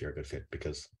know if you're a good fit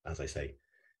because, as I say,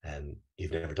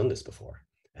 you've never done this before.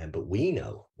 But we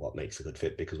know what makes a good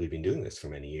fit because we've been doing this for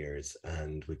many years,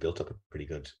 and we've built up a pretty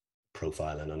good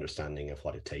profile and understanding of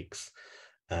what it takes.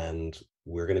 And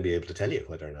we're going to be able to tell you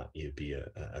whether or not you'd be a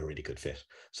really good fit.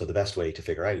 So the best way to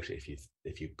figure out if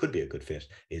you could be a good fit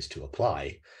is to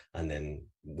apply, and then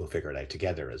we'll figure it out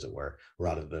together, as it were,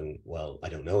 rather than, well, I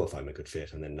don't know if I'm a good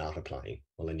fit, and then not applying.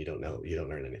 Well, then you don't know, you don't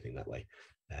learn anything that way.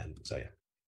 So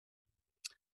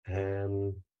yeah.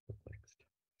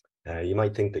 You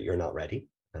might think that you're not ready.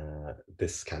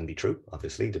 This can be true,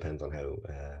 obviously, depends on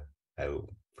how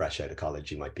fresh out of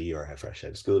college you might be, or how fresh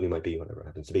out of school you might be, whatever it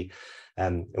happens to be.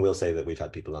 And we'll say that we've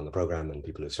had people on the program and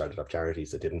people who started up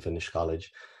charities that didn't finish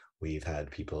college. We've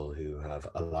had people who have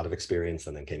a lot of experience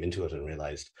and then came into it and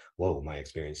realized, whoa, my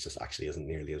experience just actually isn't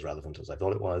nearly as relevant as I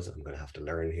thought it was. I'm going to have to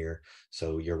learn here.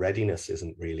 So your readiness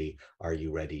isn't really, are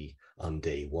you ready on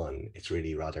day one? It's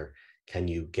really rather, can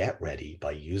you get ready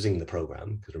by using the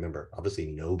program? Because remember, obviously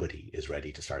nobody is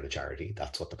ready to start a charity.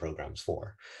 That's what the program's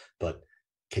for. But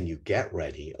can you get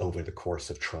ready over the course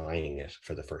of trying it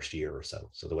for the first year or so?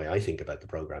 So the way I think about the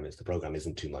program is the program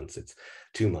isn't 2 months, it's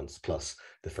 2 months plus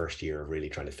the first year of really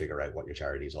trying to figure out what your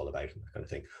charity is all about and that kind of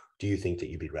thing. Do you think that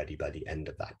you'd be ready by the end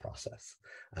of that process?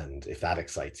 And if that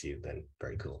excites you, then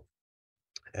very cool.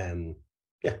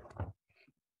 Yeah.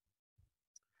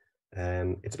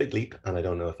 It's a big leap, and I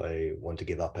don't know if I want to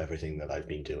give up everything that I've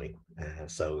been doing.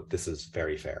 So this is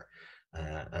very fair.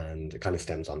 And it kind of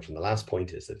stems on from the last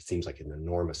point, is that it seems like an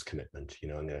enormous commitment. I'm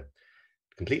going to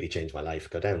completely change my life,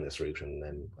 go down this route, and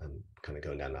then I'm kind of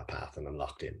going down that path and I'm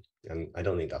locked in. And I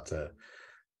don't think it's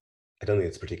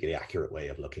a particularly accurate way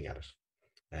of looking at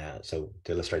it. So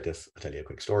to illustrate this, I'll tell you a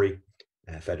quick story.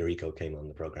 Federico came on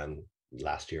the program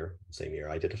last year, same year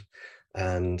I did it.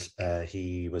 And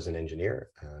he was an engineer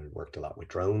and worked a lot with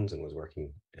drones and was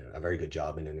working a very good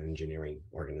job in an engineering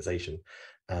organization,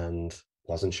 and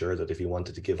wasn't sure that if he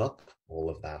wanted to give up all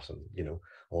of that and,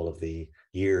 all of the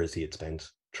years he had spent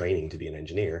training to be an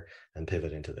engineer and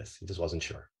pivot into this. He just wasn't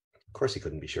sure. Of course, he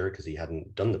couldn't be sure because he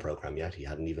hadn't done the program yet. He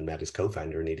hadn't even met his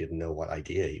co-founder and he didn't know what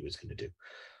idea he was going to do.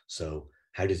 So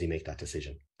how does he make that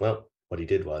decision? Well, what he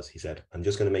did was he said, I'm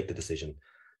just going to make the decision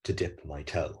to dip my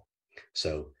toe.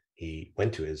 So he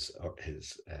went to his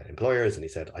employers and he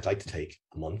said, I'd like to take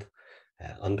a month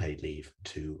unpaid leave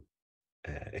to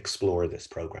explore this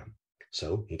program.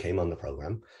 So he came on the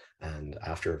program, and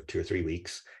after 2 or 3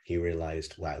 weeks, he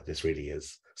realized, wow, this really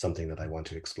is something that I want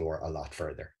to explore a lot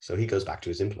further. So he goes back to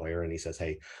his employer and he says,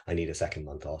 hey, I need a second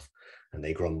month off. And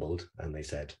they grumbled and they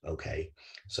said, okay.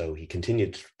 So he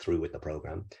continued through with the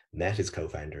program, met his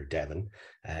co-founder, Devin,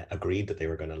 agreed that they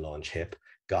were going to launch HIP,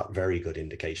 got very good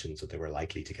indications that they were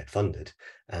likely to get funded.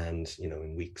 And,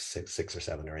 in weeks 6 or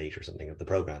 7 or 8 or something of the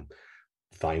program,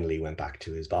 finally went back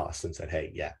to his boss and said,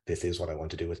 hey, yeah, this is what I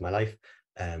want to do with my life.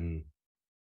 And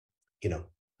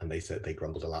they said, they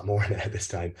grumbled a lot more this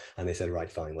time. And they said, right,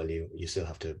 fine, well, you still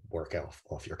have to work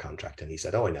off your contract. And he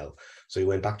said, oh, I know. So he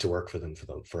went back to work for them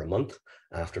for a month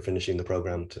after finishing the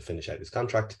program to finish out his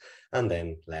contract, and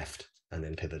then left and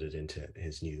then pivoted into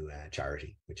his new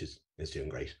charity, which is doing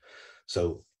great.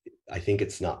 So I think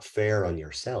it's not fair on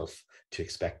yourself to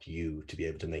expect you to be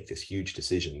able to make this huge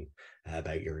decision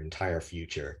about your entire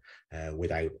future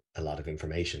without a lot of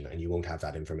information. And you won't have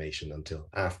that information until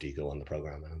after you go on the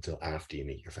program, and until after you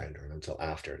meet your founder, and until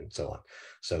after, and so on.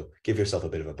 So give yourself a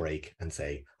bit of a break and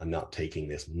say, I'm not taking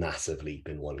this massive leap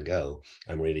in one go.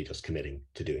 I'm really just committing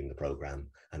to doing the program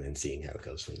and then seeing how it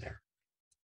goes from there.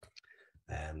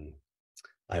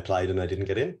 I applied and I didn't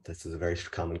get in. This is a very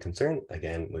common concern.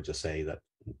 Again, we'll just say that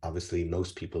obviously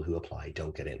most people who apply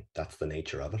don't get in. That's the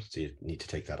nature of it. So you need to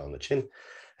take that on the chin.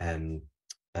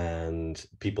 And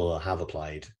people have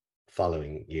applied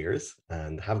following years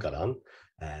and have got on.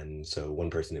 So one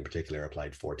person in particular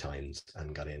applied 4 times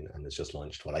and got in, and has just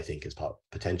launched what I think is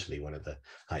potentially one of the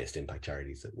highest impact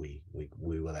charities that we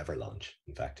will ever launch,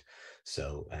 in fact.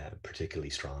 So particularly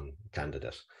strong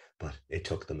candidate, but it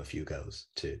took them a few goes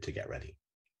to get ready.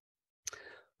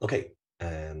 Okay.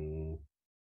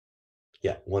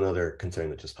 Yeah, one other concern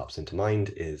that just pops into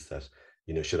mind is that,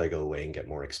 should I go away and get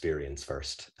more experience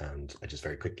first? And I just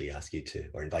very quickly ask you to,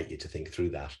 or invite you to think through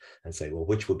that and say, well,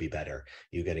 which would be better?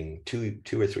 You getting 2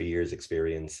 or 3 years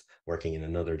experience working in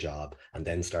another job and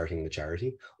then starting the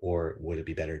charity? Or would it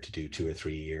be better to do 2 or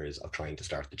 3 years of trying to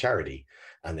start the charity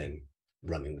and then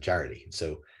running the charity?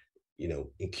 So,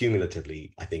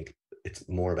 cumulatively, I think it's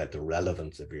more about the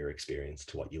relevance of your experience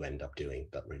to what you end up doing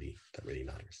that really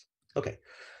matters. Okay,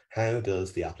 how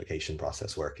does the application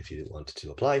process work if you wanted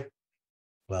to apply?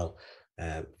 Well,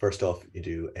 First off, you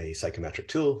do a psychometric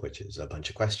tool, which is a bunch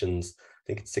of questions. I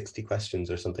think it's 60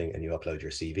 questions or something, and you upload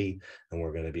your CV, and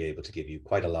we're going to be able to give you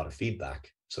quite a lot of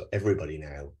feedback. So everybody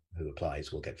now who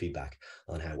applies will get feedback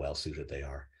on how well suited they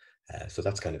are. So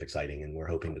that's kind of exciting, and we're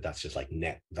hoping that that's just like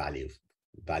net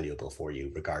valuable for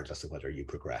you, regardless of whether you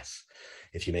progress.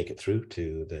 If you make it through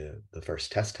to the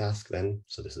first test task, then,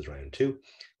 so this is round 2,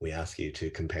 we ask you to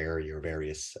compare your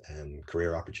various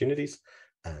career opportunities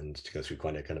and to go through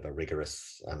quite a kind of a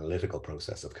rigorous analytical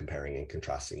process of comparing and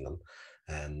contrasting them.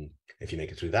 If you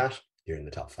make it through that, you're in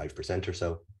the top 5% or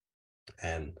so.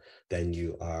 Then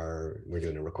we're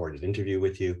doing a recorded interview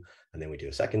with you, and then we do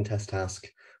a second test task,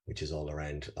 which is all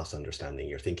around us understanding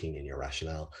your thinking and your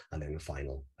rationale, and then a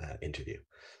final interview.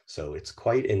 So it's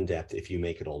quite in-depth. If you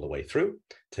make it all the way through,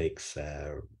 it takes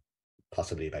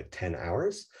possibly about 10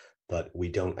 hours, but we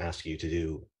don't ask you to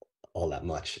do all that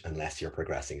much unless you're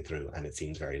progressing through, and it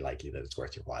seems very likely that it's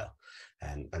worth your while.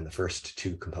 And the first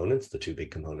 2 components, the 2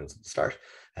 big components at the start,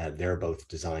 they're both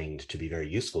designed to be very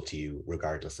useful to you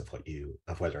regardless of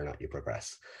whether or not you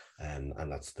progress. And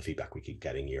that's the feedback we keep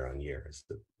getting year on year, is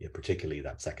that, particularly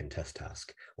that second test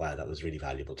task. Wow, that was really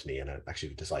valuable to me, and I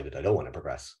actually decided I don't want to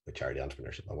progress with charity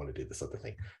entrepreneurship. I want to do this other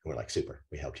thing. And we're like, super,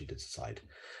 we helped you to decide.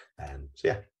 So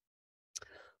yeah.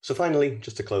 So finally,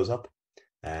 just to close up,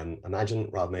 imagine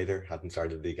Rob Mather hadn't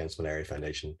started the Against Malaria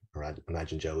Foundation, or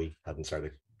imagine Joey hadn't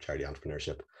started charity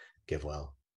entrepreneurship,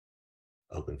 GiveWell,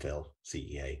 OpenPhil,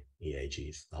 CEA,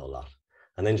 EAGs, the whole lot.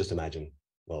 And then just imagine,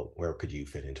 well, where could you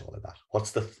fit into all of that?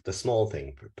 What's the small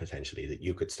thing potentially that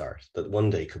you could start that one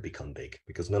day could become big?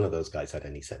 Because none of those guys had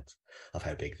any sense of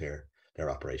how big their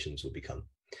operations would become.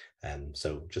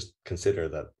 So just consider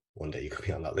that one day you could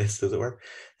be on that list, as it were.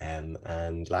 And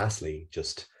lastly,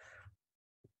 just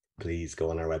please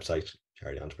go on our website,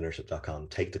 charityentrepreneurship.com,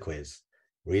 take the quiz,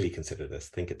 really consider this,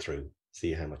 think it through,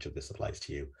 see how much of this applies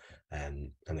to you,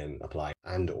 and then apply,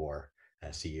 and or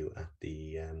see you at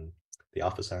the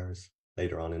office hours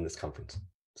later on in this conference.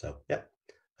 So yeah,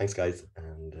 thanks guys,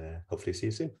 and hopefully see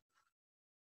you soon.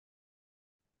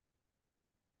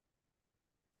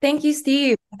 Thank you,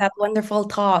 Steve, for that wonderful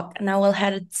talk. Now we'll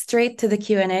head straight to the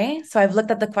Q&A. So I've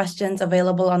looked at the questions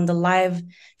available on the live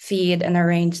feed and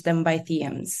arranged them by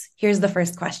themes. Here's the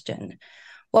first question.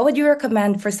 What would you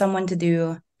recommend for someone to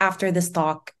do after this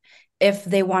talk if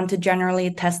they want to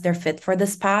generally test their fit for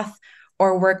this path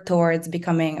or work towards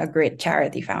becoming a great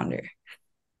charity founder?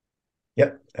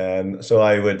 Yep. So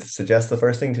I would suggest the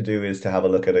first thing to do is to have a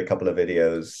look at a couple of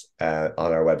videos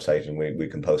on our website, and we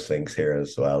can post links here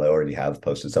as well. I already have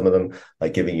posted some of them,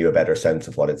 like giving you a better sense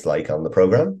of what it's like on the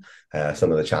program, some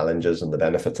of the challenges and the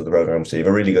benefits of the program, so you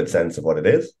have a really good sense of what it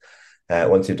is.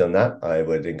 Once you've done that, I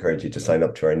would encourage you to sign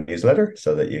up to our newsletter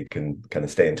so that you can kind of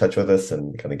stay in touch with us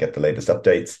and kind of get the latest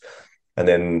updates. And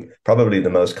then probably the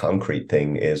most concrete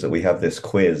thing is that we have this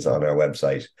quiz on our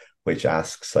website, which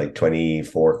asks like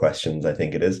 24 questions, I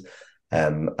think it is,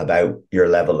 about your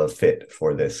level of fit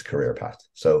for this career path.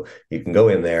 So you can go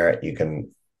in there, you can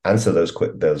answer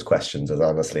those questions as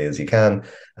honestly as you can.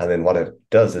 And then what it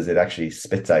does is it actually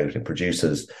spits out and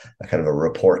produces a kind of a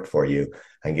report for you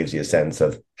and gives you a sense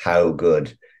of how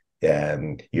good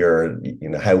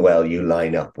how well you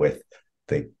line up with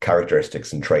the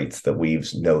characteristics and traits that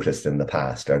we've noticed in the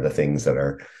past are the things that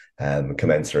are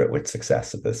commensurate with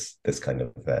success of this kind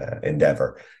of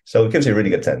endeavor. So it gives you a really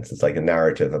good sense. It's like a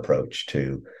narrative approach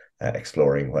to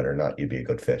exploring whether or not you'd be a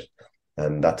good fit.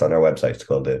 And that's on our website. It's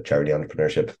called the Charity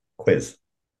Entrepreneurship Quiz.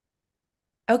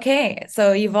 Okay,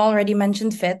 so you've already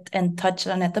mentioned fit and touched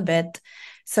on it a bit.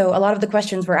 So a lot of the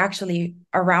questions were actually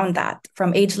around that,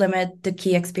 from age limit to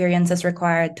key experiences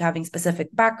required to having specific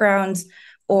backgrounds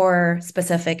or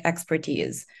specific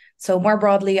expertise. So more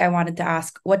broadly, I wanted to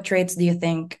ask, what traits do you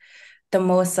think the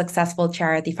most successful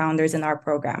charity founders in our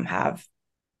program have?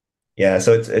 Yeah,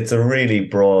 so it's actually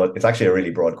a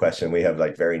really broad question. We have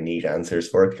like very neat answers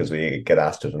for it because we get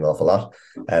asked it an awful lot.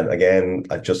 And again,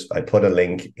 I put a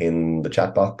link in the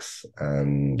chat box,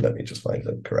 and let me just find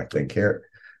the correct link here.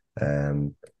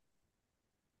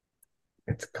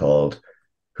 It's called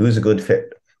 "Who's a Good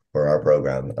Fit for Our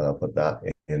Program," and I'll put that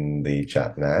in the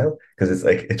chat now because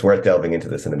it's worth delving into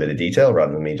this in a bit of detail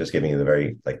rather than me just giving you the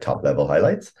very like top level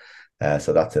highlights.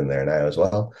 So that's in there now as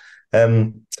well.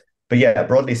 But yeah,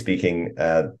 broadly speaking,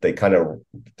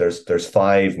 there's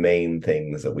 5 main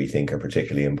things that we think are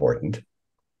particularly important.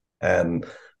 And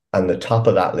the top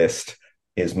of that list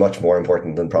is much more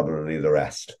important than probably the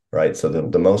rest, right? So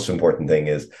the most important thing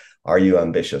is, are you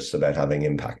ambitious about having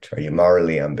impact? Are you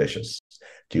morally ambitious?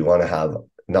 Do you want to have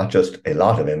not just a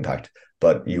lot of impact,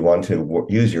 but you want to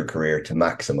use your career to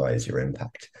maximize your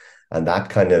impact? And that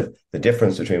kind of the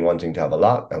difference between wanting to have a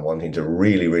lot and wanting to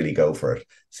really, really go for it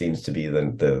seems to be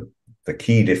the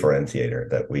key differentiator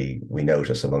that we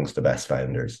notice amongst the best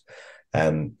founders.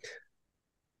 Then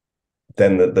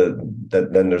then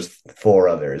there's four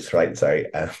others, right? Sorry.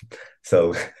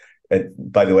 So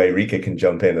by the way, Rika can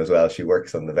jump in as well. She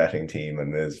works on the vetting team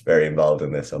and is very involved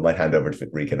in this. I might hand over to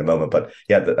Rika in a moment. But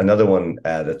yeah, another one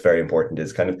that's very important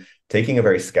is kind of taking a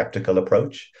very skeptical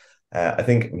approach. I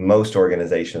think most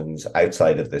organizations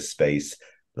outside of this space,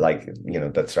 like,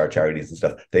 that start charities and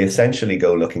stuff, they essentially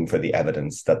go looking for the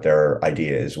evidence that their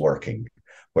idea is working.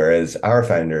 Whereas our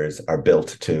founders are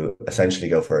built to essentially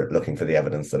go for looking for the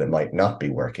evidence that it might not be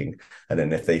working. And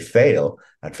then if they fail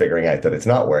at figuring out that it's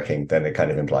not working, then it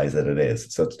kind of implies that it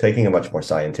is. So it's taking a much more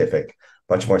scientific,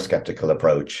 much more skeptical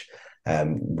approach,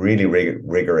 really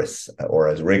rigorous, or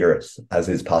as rigorous as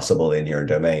is possible in your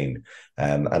domain,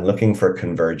 and looking for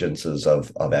convergences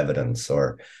of evidence,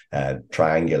 or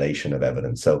triangulation of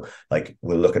evidence. So like,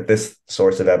 we'll look at this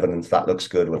source of evidence, that looks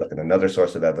good. We'll look at another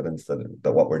source of evidence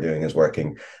that what we're doing is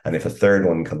working. And if a third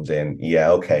one comes in,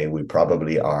 okay,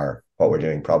 what we're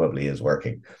doing probably is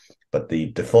working. But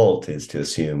the default is to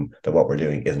assume that what we're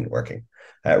doing isn't working.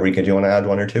 Rika, do you want to add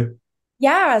one or two?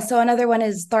 Yeah, so another one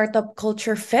is startup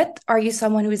culture fit. Are you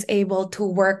someone who is able to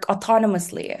work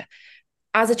autonomously?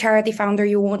 As a charity founder,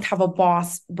 you won't have a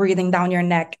boss breathing down your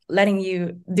neck, letting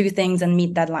you do things and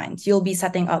meet deadlines. You'll be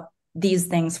setting up these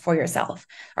things for yourself.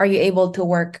 Are you able to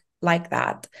work like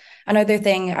that? Another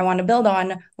thing I want to build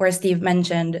on, where Steve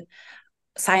mentioned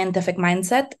scientific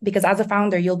mindset, because as a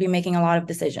founder, you'll be making a lot of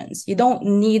decisions. You don't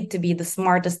need to be the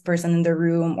smartest person in the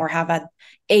room or have had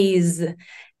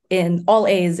all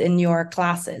A's in your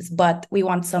classes, but we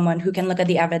want someone who can look at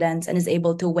the evidence and is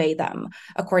able to weigh them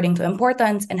according to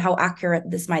importance and how accurate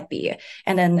this might be,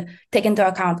 and then take into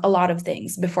account a lot of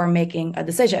things before making a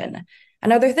decision.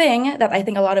 Another thing that I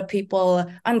think a lot of people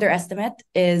underestimate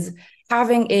is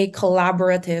having a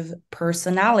collaborative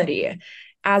personality.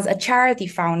 As a charity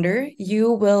founder,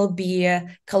 you will be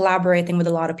collaborating with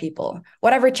a lot of people.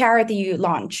 Whatever charity you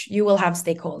launch, you will have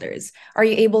stakeholders. Are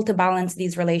you able to balance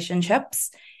these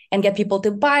relationships and get people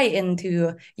to buy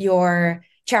into your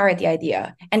charity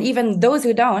idea? And even those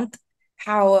who don't,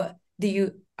 how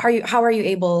are you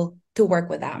able to work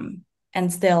with them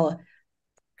and still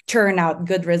churn out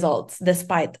good results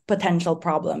despite potential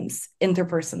problems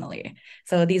interpersonally?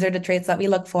 So these are the traits that we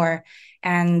look for.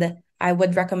 And I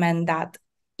would recommend that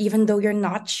even though you're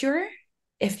not sure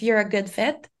if you're a good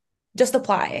fit, just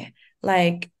apply.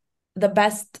 Like, the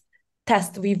best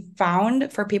test we've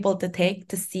found for people to take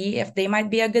to see if they might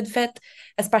be a good fit,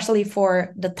 especially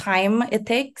for the time it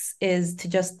takes, is to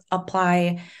just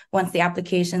apply once the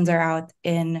applications are out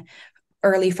in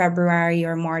early February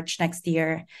or March next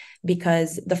year,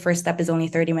 because the first step is only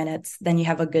 30 minutes. Then you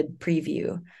have a good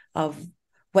preview of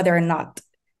whether or not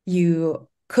you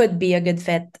could be a good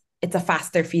fit. It's a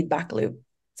faster feedback loop.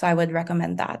 So I would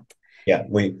recommend that. Yeah,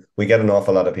 we get an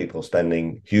awful lot of people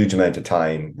spending huge amount of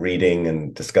time reading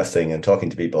and discussing and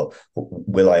talking to people.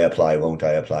 Will I apply? Won't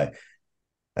I apply?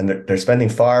 And they're spending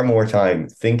far more time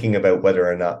thinking about whether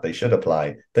or not they should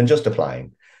apply than just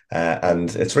applying.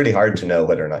 And it's really hard to know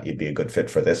whether or not you'd be a good fit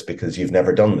for this, because you've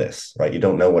never done this, right? You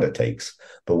don't know what it takes.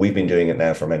 But we've been doing it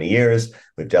now for many years.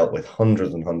 We've dealt with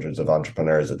hundreds and hundreds of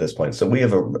entrepreneurs at this point. So we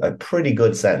have a pretty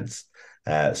good sense.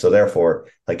 So therefore,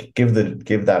 like, give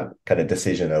that kind of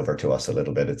decision over to us a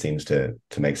little bit. It seems to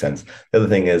make sense. The other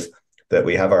thing is that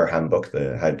we have our handbook,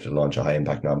 the How to Launch a High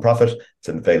Impact Nonprofit. It's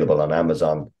available on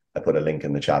Amazon. I put a link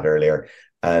in the chat earlier,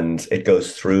 and it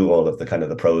goes through all of the kind of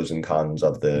the pros and cons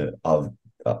of the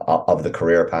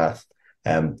career path.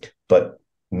 But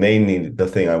mainly the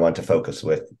thing I want to focus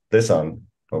with this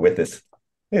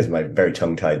is my very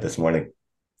tongue-tied this morning,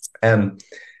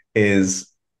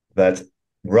 is that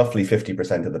roughly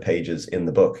 50% of the pages in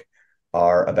the book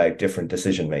are about different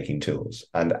decision-making tools.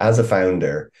 And as a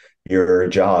founder, your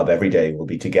job every day will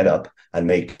be to get up and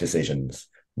make decisions,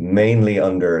 mainly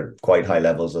under quite high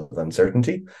levels of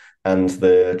uncertainty. And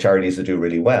the charities that do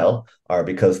really well are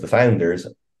because the founders,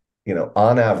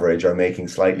 on average, are making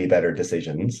slightly better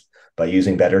decisions by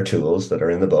using better tools that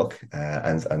are in the book,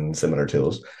 and similar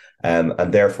tools. And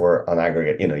therefore, on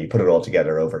aggregate, you put it all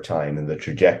together over time, and the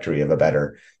trajectory of a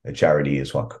better charity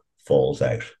is what falls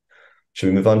out. Should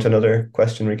we move on to another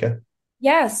question, Rika?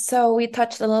 Yes, so we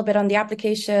touched a little bit on the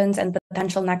applications and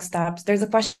potential next steps. There's a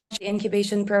question on the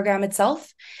incubation program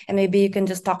itself, and maybe you can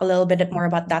just talk a little bit more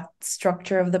about that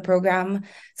structure of the program.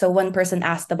 So one person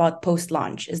asked about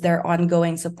post-launch. Is there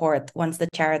ongoing support once the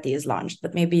charity is launched?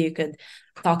 But maybe you could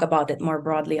talk about it more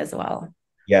broadly as well.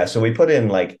 Yeah, so we put in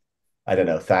I don't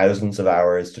know, thousands of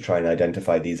hours to try and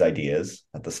identify these ideas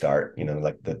at the start. You know,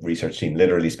 like the research team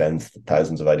literally spends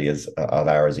thousands of ideas of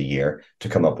hours a year to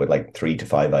come up with like 3 to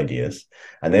 5 ideas.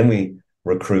 And then we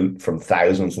recruit from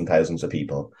thousands and thousands of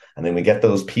people. And then we get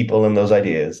those people and those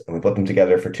ideas and we put them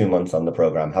together for 2 months on the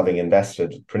program, having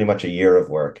invested pretty much a year of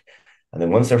work. And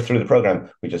then once they're through the program,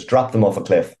 we just drop them off a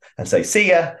cliff and say, see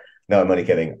ya. No, I'm only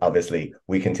kidding. Obviously,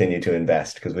 we continue to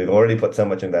invest because we've already put so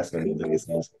much investment into these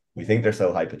things. We think they're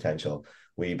so high potential.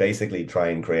 We basically try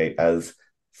and create as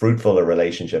fruitful a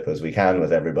relationship as we can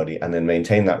with everybody and then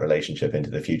maintain that relationship into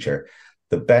the future.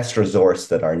 The best resource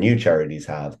that our new charities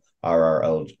have are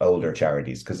our older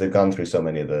charities because they've gone through so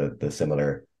many of the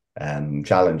similar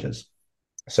challenges.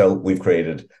 So we've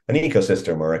created an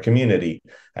ecosystem or a community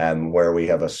where we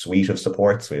have a suite of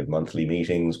supports. We have monthly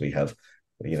meetings. We have,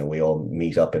 you know, we all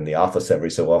meet up in the office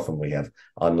every so often. We have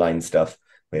online stuff.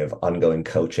 We have ongoing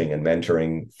coaching and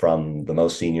mentoring from the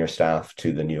most senior staff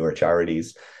to the newer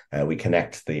charities. We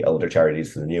connect the older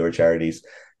charities to the newer charities.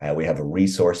 We have a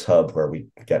resource hub where we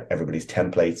get everybody's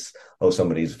templates. Oh,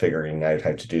 somebody's figuring out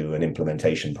how to do an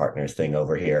implementation partners thing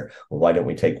over here. Well, why don't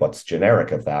we take what's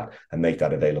generic of that and make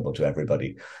that available to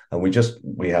everybody? And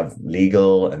we have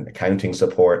legal and accounting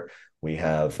support. We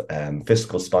have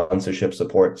fiscal sponsorship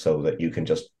support so that you can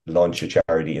just launch a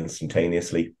charity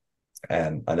instantaneously.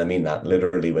 And I mean that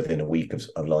literally within a week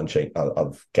of launching,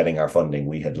 of getting our funding,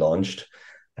 we had launched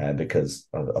because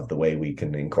of the way we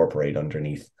can incorporate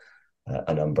underneath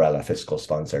an umbrella fiscal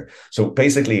sponsor. So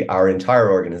basically our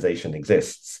entire organization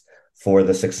exists for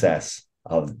the success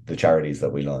of the charities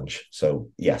that we launch. So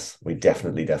yes, we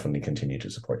definitely continue to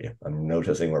support you. I'm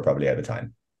noticing we're probably out of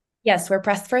time. Yes, we're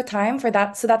pressed for time for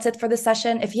that. So that's it for the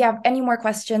session. If you have any more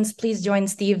questions, please join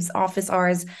Steve's office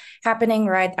hours happening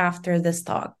right after this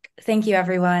talk. Thank you,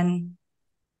 everyone.